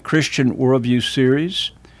Turning Point Christian Worldview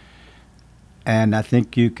series, and I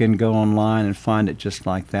think you can go online and find it just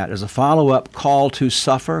like that. There's a follow-up, Call to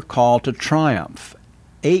Suffer, Call to Triumph,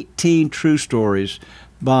 18 true stories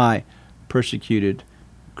by persecuted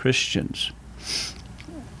Christians.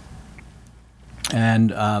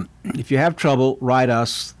 And if you have trouble, write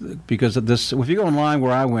us, because of this. If you go online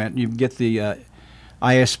where I went, you can get the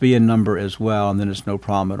ISBN number as well, and then it's no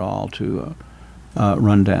problem at all to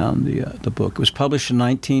run down the book. It was published in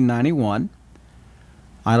 1991.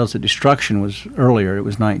 Idols of Destruction was earlier. It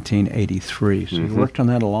was 1983. So we worked on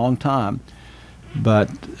that a long time. But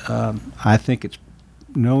I think it's,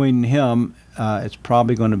 knowing him, it's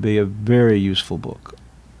probably going to be a very useful book.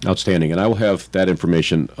 Outstanding. And I will have that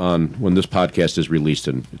information on when this podcast is released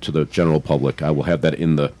to the general public. I will have that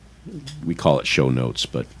in the, we call it show notes,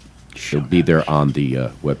 but it'll be there on the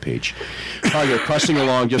webpage. All right, pressing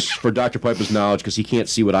along, just for Dr. Piper's knowledge, because he can't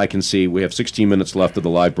see what I can see. We have 16 minutes left of the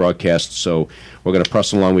live broadcast, so we're going to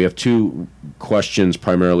press along. We have two questions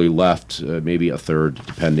primarily left, maybe a third,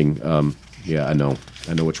 depending. Yeah, I know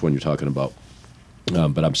which one you're talking about.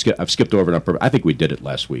 But I've skipped over it. I think we did it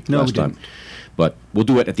last time. But we'll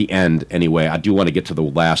do it at the end anyway. I do want to get to the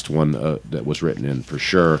last one that was written in for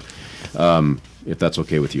sure, if that's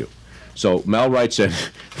okay with you. So Mel writes in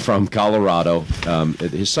from Colorado.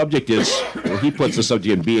 His subject is, well, he puts the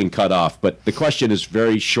subject in being cut off, but the question is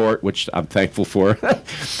very short, which I'm thankful for.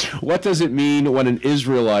 What does it mean when an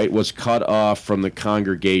Israelite was cut off from the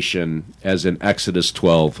congregation, as in Exodus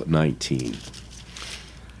 12:19?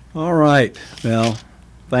 All right, Mel,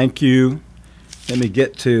 thank you. Let me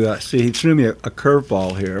get to, see, he threw me a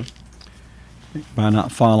curveball here by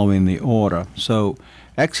not following the order. So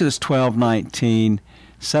Exodus 12:19,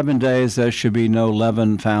 7 days there should be no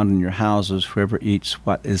leaven found in your houses. Whoever eats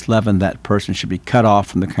what is leavened, that person should be cut off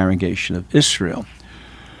from the congregation of Israel.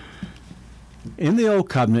 In the Old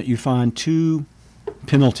Covenant, you find two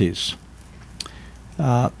penalties.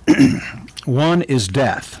 One is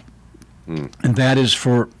death, and that is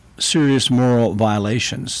for serious moral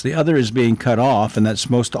violations. The other is being cut off, and that's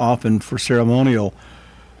most often for ceremonial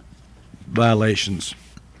violations.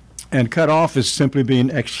 And cut off is simply being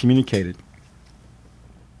excommunicated.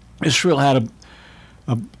 Israel had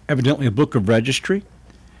evidently a book of registry,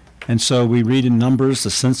 and so we read in Numbers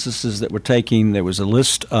the censuses that were taking. There was a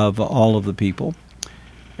list of all of the people,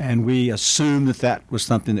 and we assume that that was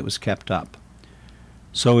something that was kept up.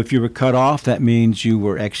 So if you were cut off, that means you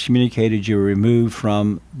were excommunicated, you were removed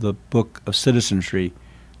from the book of citizenry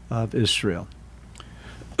of Israel.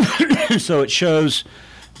 So it shows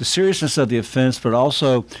the seriousness of the offense, but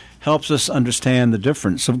also helps us understand the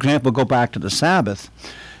difference. So, for example, go back to the Sabbath.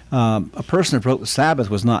 A person who broke the Sabbath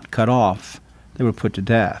was not cut off. They were put to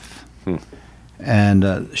death.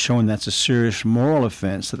 And showing that's a serious moral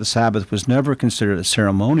offense, that the Sabbath was never considered a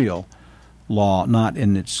ceremonial law, not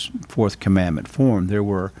in its fourth commandment form. There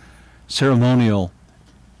were ceremonial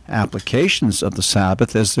applications of the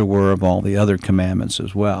Sabbath as there were of all the other commandments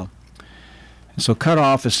as well. And so cut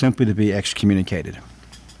off is simply to be excommunicated.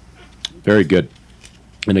 Very good.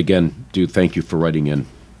 And again, dude, thank you for writing in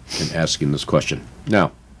and asking this question.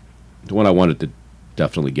 Now, the one I wanted to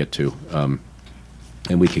definitely get to,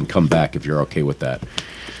 and we can come back if you're okay with that,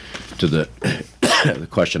 to the the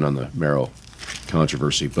question on the Marrow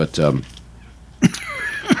controversy. But J.R.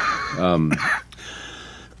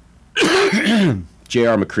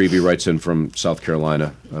 McCreevy writes in from South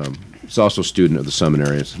Carolina. He's also a student of the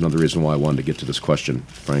seminary. It's another reason why I wanted to get to this question,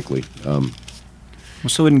 frankly. Well,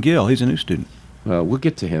 so isn't Gil. He's a new student. We'll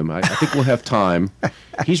get to him. I think we'll have time.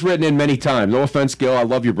 He's written in many times. No offense, Gil. I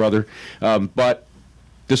love you, brother. But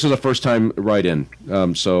this is the first time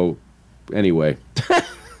write-in. So anyway,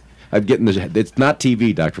 I'm getting this. It's not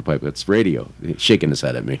TV, Dr. Pipe. It's radio. He's shaking his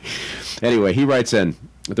head at me. Anyway, he writes in,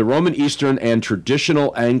 the Roman, Eastern, and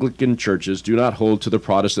traditional Anglican churches do not hold to the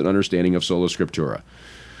Protestant understanding of sola scriptura.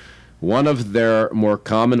 One of their more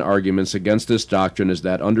common arguments against this doctrine is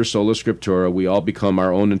that under sola scriptura, we all become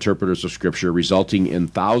our own interpreters of Scripture, resulting in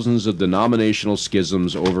thousands of denominational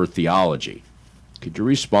schisms over theology. Could you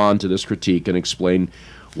respond to this critique and explain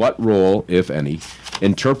what role, if any,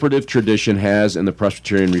 interpretive tradition has in the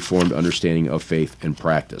Presbyterian Reformed understanding of faith and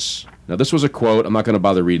practice? Now, this was a quote. I'm not going to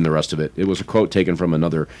bother reading the rest of it. It was a quote taken from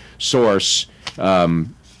another source, but I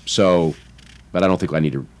don't think I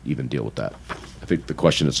need to even deal with that. I think the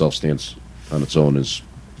question itself stands on its own, is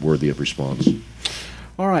worthy of response.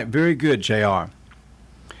 All right, very good, J.R.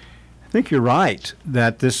 I think you're right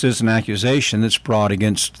that this is an accusation that's brought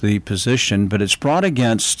against the position, but it's brought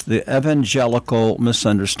against the evangelical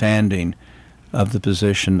misunderstanding of the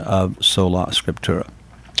position of sola scriptura.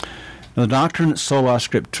 Now, the doctrine of sola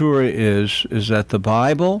scriptura is that the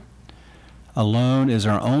Bible alone is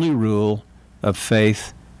our only rule of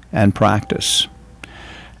faith and practice.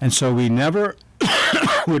 And so we never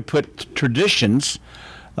would put traditions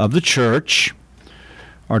of the church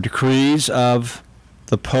or decrees of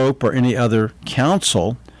the Pope or any other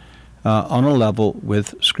council on a level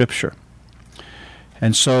with Scripture.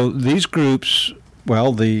 And so these groups,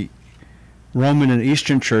 well, the Roman and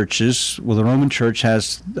Eastern churches, well, the Roman Church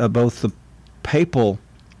has both the papal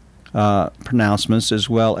pronouncements as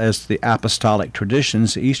well as the apostolic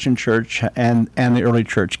traditions. The Eastern Church and the early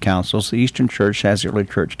church councils. The Eastern Church has the early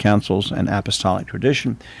church councils and apostolic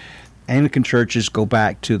tradition. Anglican churches go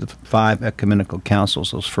back to the 5 ecumenical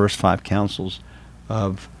councils, those first 5 councils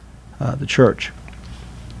of the church.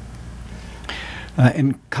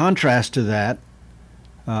 In contrast to that,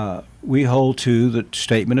 we hold to the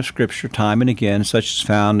statement of Scripture time and again, such as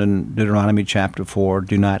found in Deuteronomy chapter 4,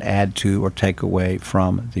 do not add to or take away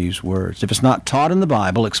from these words. If it's not taught in the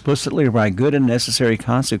Bible explicitly or by good and necessary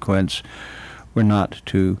consequence, we're not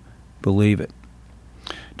to believe it.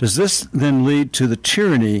 Does this then lead to the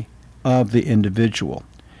tyranny of the individual?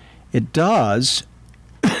 It does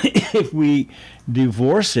if we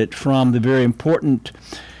divorce it from the very important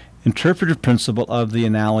interpretive principle of the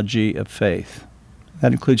analogy of faith.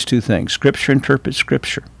 That includes 2 things. Scripture interprets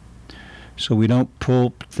Scripture. So we don't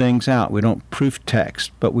pull things out. We don't proof text,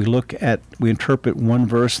 but we interpret one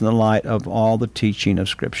verse in the light of all the teaching of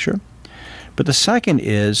Scripture. But the second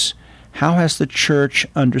is, how has the church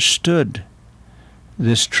understood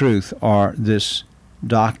this truth or this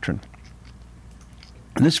doctrine?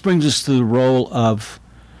 And this brings us to the role of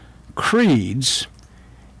creeds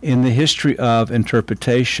in the history of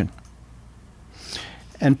interpretation.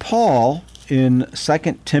 And Paul, in 2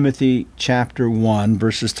 Timothy chapter 1,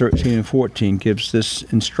 verses 13 and 14, gives this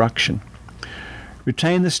instruction.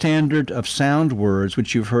 Retain the standard of sound words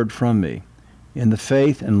which you've heard from me, in the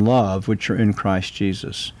faith and love which are in Christ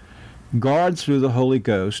Jesus. Guard through the Holy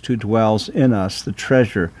Ghost who dwells in us the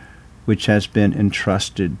treasure which has been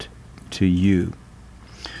entrusted to you.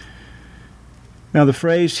 Now, the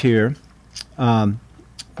phrase here,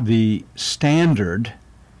 the standard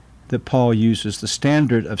that Paul uses, the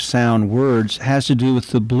standard of sound words, has to do with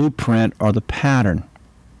the blueprint or the pattern.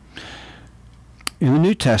 In the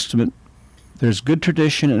New Testament, there's good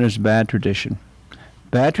tradition and there's bad tradition.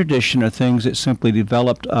 Bad tradition are things that simply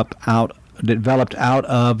developed out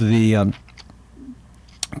of the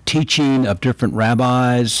teaching of different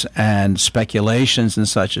rabbis and speculations and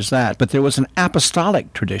such as that. But there was an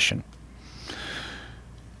apostolic tradition.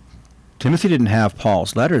 Timothy didn't have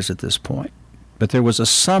Paul's letters at this point, but there was a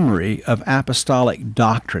summary of apostolic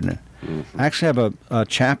doctrine. I actually have a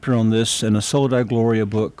chapter on this in a Sola Deo Gloria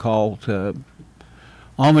book called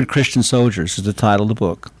Armored Christian Soldiers is the title of the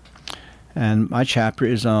book. And my chapter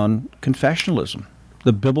is on confessionalism,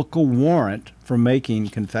 the biblical warrant for making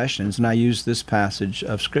confessions, and I use this passage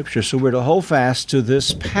of Scripture. So we're to hold fast to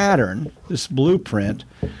this pattern, this blueprint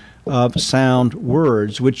of sound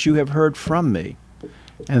words, which you have heard from me,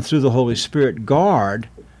 and through the Holy Spirit guard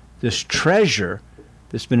this treasure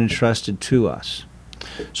that's been entrusted to us.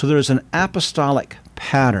 So there is an apostolic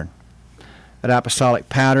pattern. That apostolic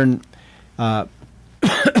pattern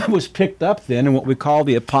was picked up then in what we call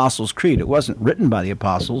the Apostles' Creed. It wasn't written by the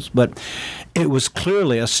apostles, but it was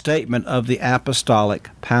clearly a statement of the apostolic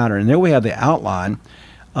pattern. And there we have the outline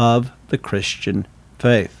of the Christian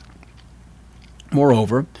faith.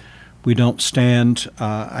 Moreover, we don't stand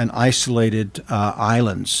in isolated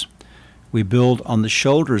islands. We build on the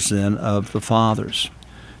shoulders then of the fathers.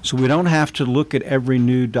 So we don't have to look at every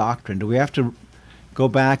new doctrine. Do we have to go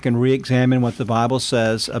back and re-examine what the Bible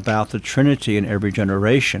says about the Trinity in every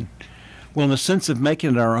generation? Well, in the sense of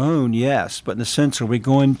making it our own, yes. But in the sense, do we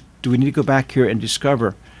need to go back here and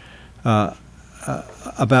discover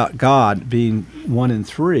about God being one and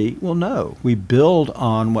three? Well, no. We build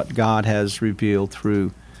on what God has revealed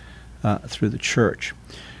through the church.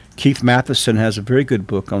 Keith Matheson has a very good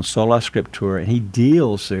book on Sola Scriptura, and he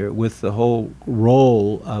deals there with the whole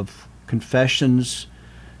role of confessions,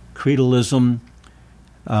 creedalism.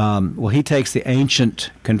 Well, he takes the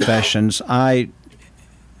ancient confessions. I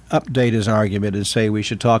update his argument and say we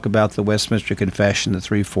should talk about the Westminster Confession, the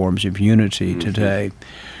three forms of unity today,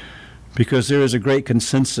 because there is a great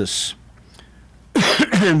consensus.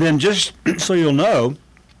 And then just so you'll know,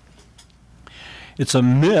 it's a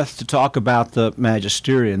myth to talk about the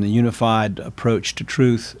magisterium, the unified approach to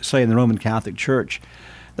truth, say in the Roman Catholic Church.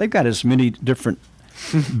 They've got as many different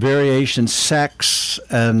variations, sects,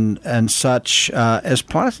 and such as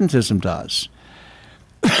Protestantism does.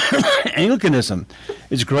 Anglicanism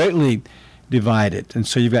is greatly divided, and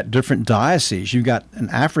so you've got different dioceses. You've got an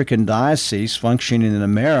African diocese functioning in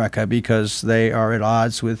America because they are at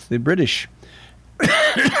odds with the British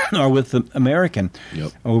or with the American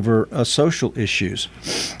over social issues.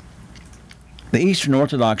 The Eastern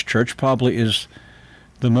Orthodox Church probably is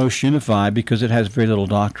the most unified because it has very little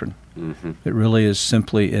doctrine. It really is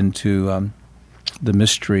simply into the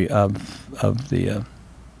mystery of the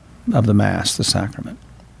Mass, the sacrament.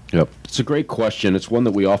 Yep, it's a great question. It's one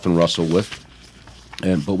that we often wrestle with,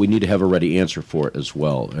 but we need to have a ready answer for it as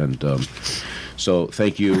well. And so,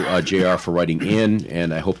 thank you, J.R., for writing in,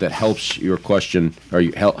 and I hope that helps your question, or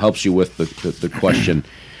helps you with the question,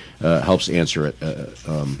 helps answer it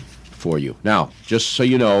for you. Now, just so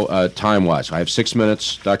you know, time-wise, I have 6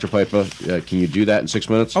 minutes. Dr. Pipa, can you do that in 6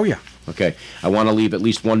 minutes? Oh, yeah. Okay. I want to leave at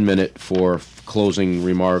least 1 minute for closing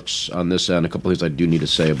remarks on this and a couple of things I do need to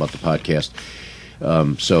say about the podcast.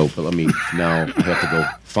 But let me now have to go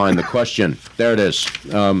find the question. There it is.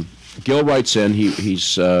 Gil writes in.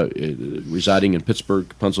 He's residing in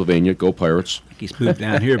Pittsburgh, Pennsylvania. Go Pirates. I think he's moved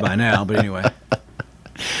down here by now, but anyway.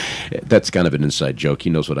 That's kind of an inside joke. He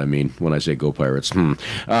knows what I mean when I say go Pirates.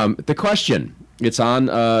 The question, it's on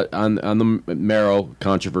the Marrow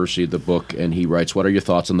controversy, the book, and he writes, what are your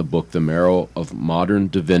thoughts on the book, The Marrow of Modern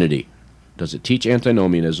Divinity? Does it teach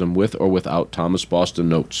antinomianism with or without Thomas Boston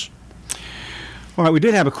notes? All right, we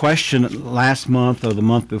did have a question last month or the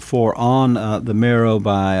month before on the Marrow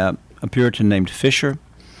by a Puritan named Fisher.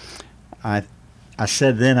 I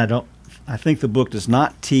said then I think the book does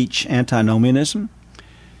not teach antinomianism.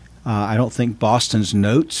 I don't think Boston's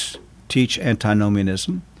notes teach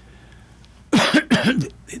antinomianism.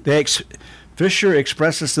 Fisher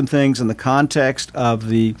expresses some things in the context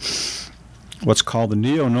of what's called the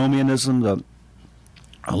neo-nomianism,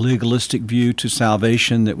 a legalistic view to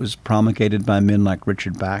salvation that was promulgated by men like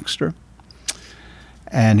Richard Baxter.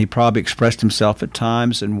 And he probably expressed himself at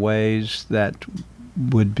times in ways that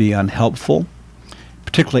would be unhelpful,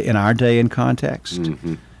 particularly in our day and context.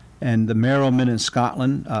 And the Merrowmen in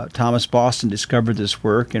Scotland, Thomas Boston discovered this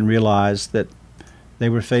work and realized that they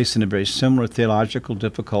were facing a very similar theological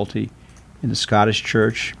difficulty in the Scottish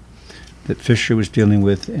church that Fisher was dealing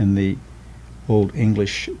with in the Old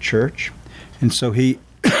English church. And so he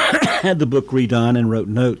had the book redone and wrote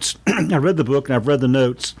notes. I read the book and I've read the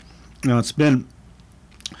notes. Now, it's been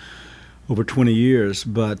over 20 years,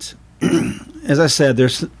 but as I said,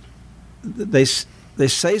 they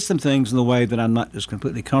say some things in the way that I'm not just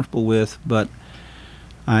completely comfortable with, but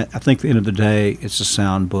I think at the end of the day, it's a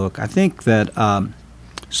sound book. I think that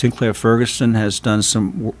Sinclair Ferguson has done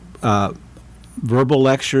some verbal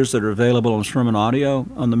lectures that are available on sermon audio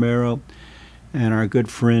on the Marrow, and our good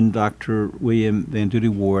friend Dr. William Van Duty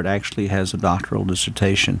Ward actually has a doctoral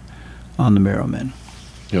dissertation on the Merrowmen.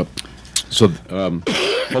 Yep. So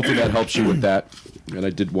hopefully that helps you with that. And I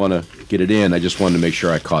did want to get it in. I just wanted to make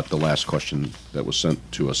sure I caught the last question that was sent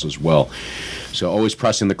to us as well. So always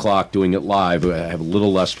pressing the clock, doing it live. I have a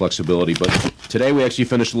little less flexibility. But today we actually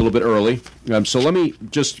finished a little bit early. So let me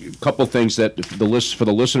just a couple things that for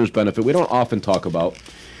the listeners' benefit, we don't often talk about.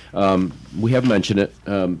 We have mentioned it,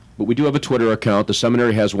 but we do have a Twitter account. The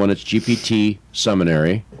seminary has one. It's GPT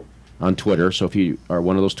Seminary on Twitter. So if you are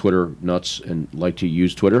one of those Twitter nuts and like to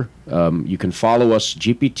use Twitter, you can follow us,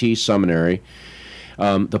 GPT Seminary.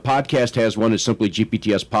 The podcast has one. It's simply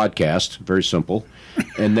GPTS Podcast. Very simple.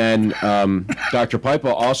 And then Dr.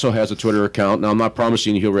 Pipa also has a Twitter account. Now, I'm not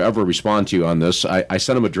promising he'll ever respond to you on this. I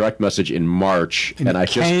sent him a direct message in March, and I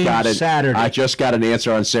just got it. Saturday. I just got an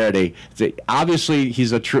answer on Saturday. Obviously,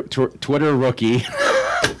 he's a Twitter rookie,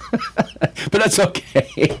 but that's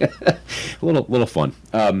okay. a little fun.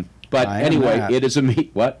 But anyway, it is a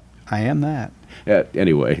what? I am that.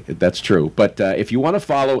 Anyway, that's true. But if you want to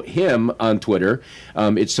follow him on Twitter,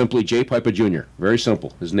 it's simply J. Pipa Jr. Very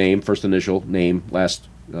simple. His name, first initial, name, last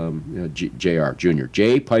Jr. Jr.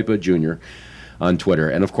 J. Pipa Jr. on Twitter.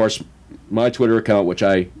 And, of course, my Twitter account, which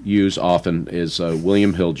I use often, is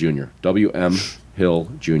William Hill Jr. W.M.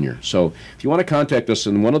 Hill Jr. So if you want to contact us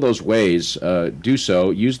in one of those ways, do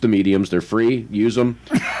so. Use the mediums. They're free. Use them.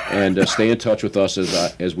 And stay in touch with us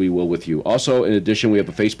as we will with you. Also, in addition, we have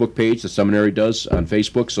a Facebook page. The seminary does on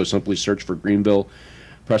Facebook. So simply search for Greenville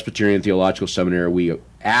Presbyterian Theological Seminary. We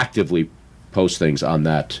actively post things on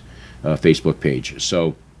that Facebook page.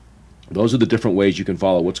 So those are the different ways you can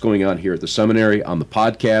follow what's going on here at the seminary, on the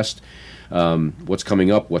podcast, what's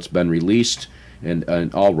coming up, what's been released,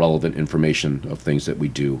 and all relevant information of things that we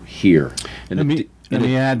do here. And Let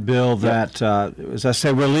me add, Bill, that, as I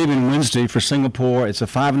said, we're leaving Wednesday for Singapore. It's a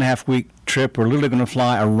 5.5-week trip. We're literally going to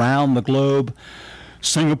fly around the globe.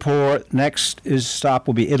 Singapore, next stop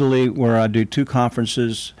will be Italy, where I do 2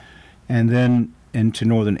 conferences, and then into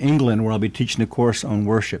northern England, where I'll be teaching a course on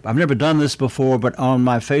worship. I've never done this before, but on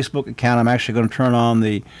my Facebook account, I'm actually going to turn on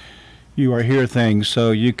the You Are Here thing, so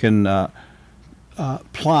you can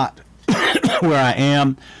plot where I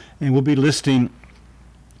am, and we'll be listing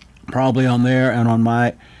probably on there and on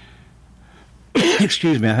my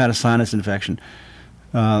excuse me, I've had a sinus infection,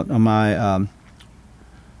 on my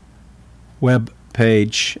web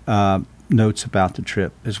page, notes about the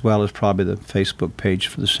trip, as well as probably the Facebook page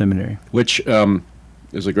for the seminary. Which is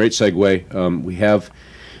a great segue. We have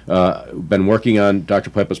been working on Dr.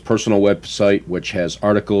 Pipa's personal website, which has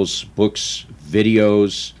articles, books,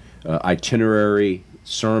 videos, itinerary,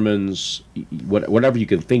 sermons, whatever you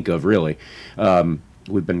can think of, really.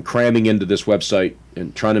 We've been cramming into this website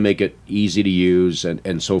and trying to make it easy to use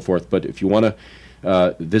and so forth. But if you want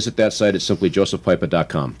to visit that site, it's simply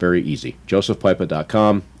josephpipa.com. Very easy.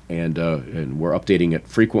 josephpipa.com. And we're updating it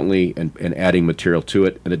frequently and adding material to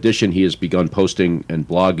it. In addition, he has begun posting and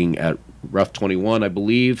blogging at Ref 21, I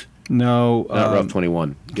believe. No. Not Ref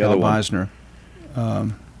 21. Kel Meisner.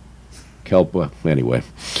 Anyway,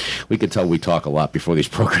 we can tell we talk a lot before these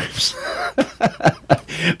programs.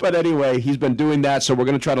 But anyway, he's been doing that, so we're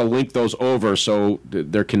going to try to link those over so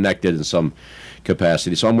they're connected in some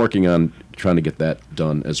capacity. So I'm working on trying to get that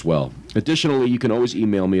done as well. Additionally, you can always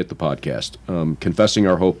email me at the podcast,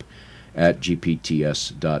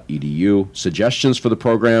 confessingourhope@gpts.edu. Suggestions for the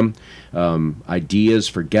program, ideas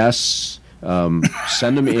for guests,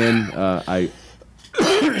 send them in.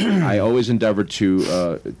 I always endeavor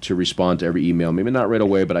to respond to every email. Maybe not right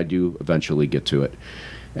away, but I do eventually get to it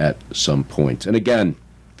at some point. And again,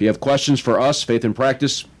 if you have questions for us, Faith in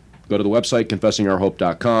Practice, go to the website,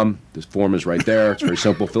 confessingourhope.com. This form is right there. It's very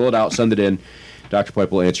simple. Fill it out, send it in. Dr. Pipa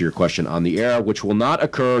will answer your question on the air, which will not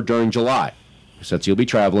occur during July, since he'll be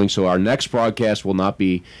traveling. So our next broadcast will not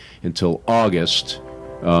be until August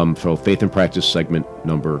for Faith in Practice segment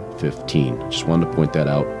number 15. Just wanted to point that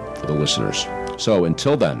out for the listeners. So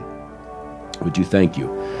until then, we do thank you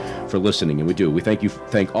for listening, and we do. We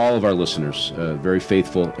thank all of our listeners, very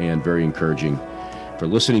faithful and very encouraging, for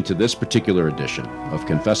listening to this particular edition of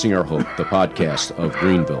Confessing Our Hope, the podcast of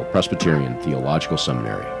Greenville Presbyterian Theological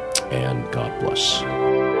Seminary. And God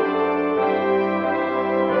bless.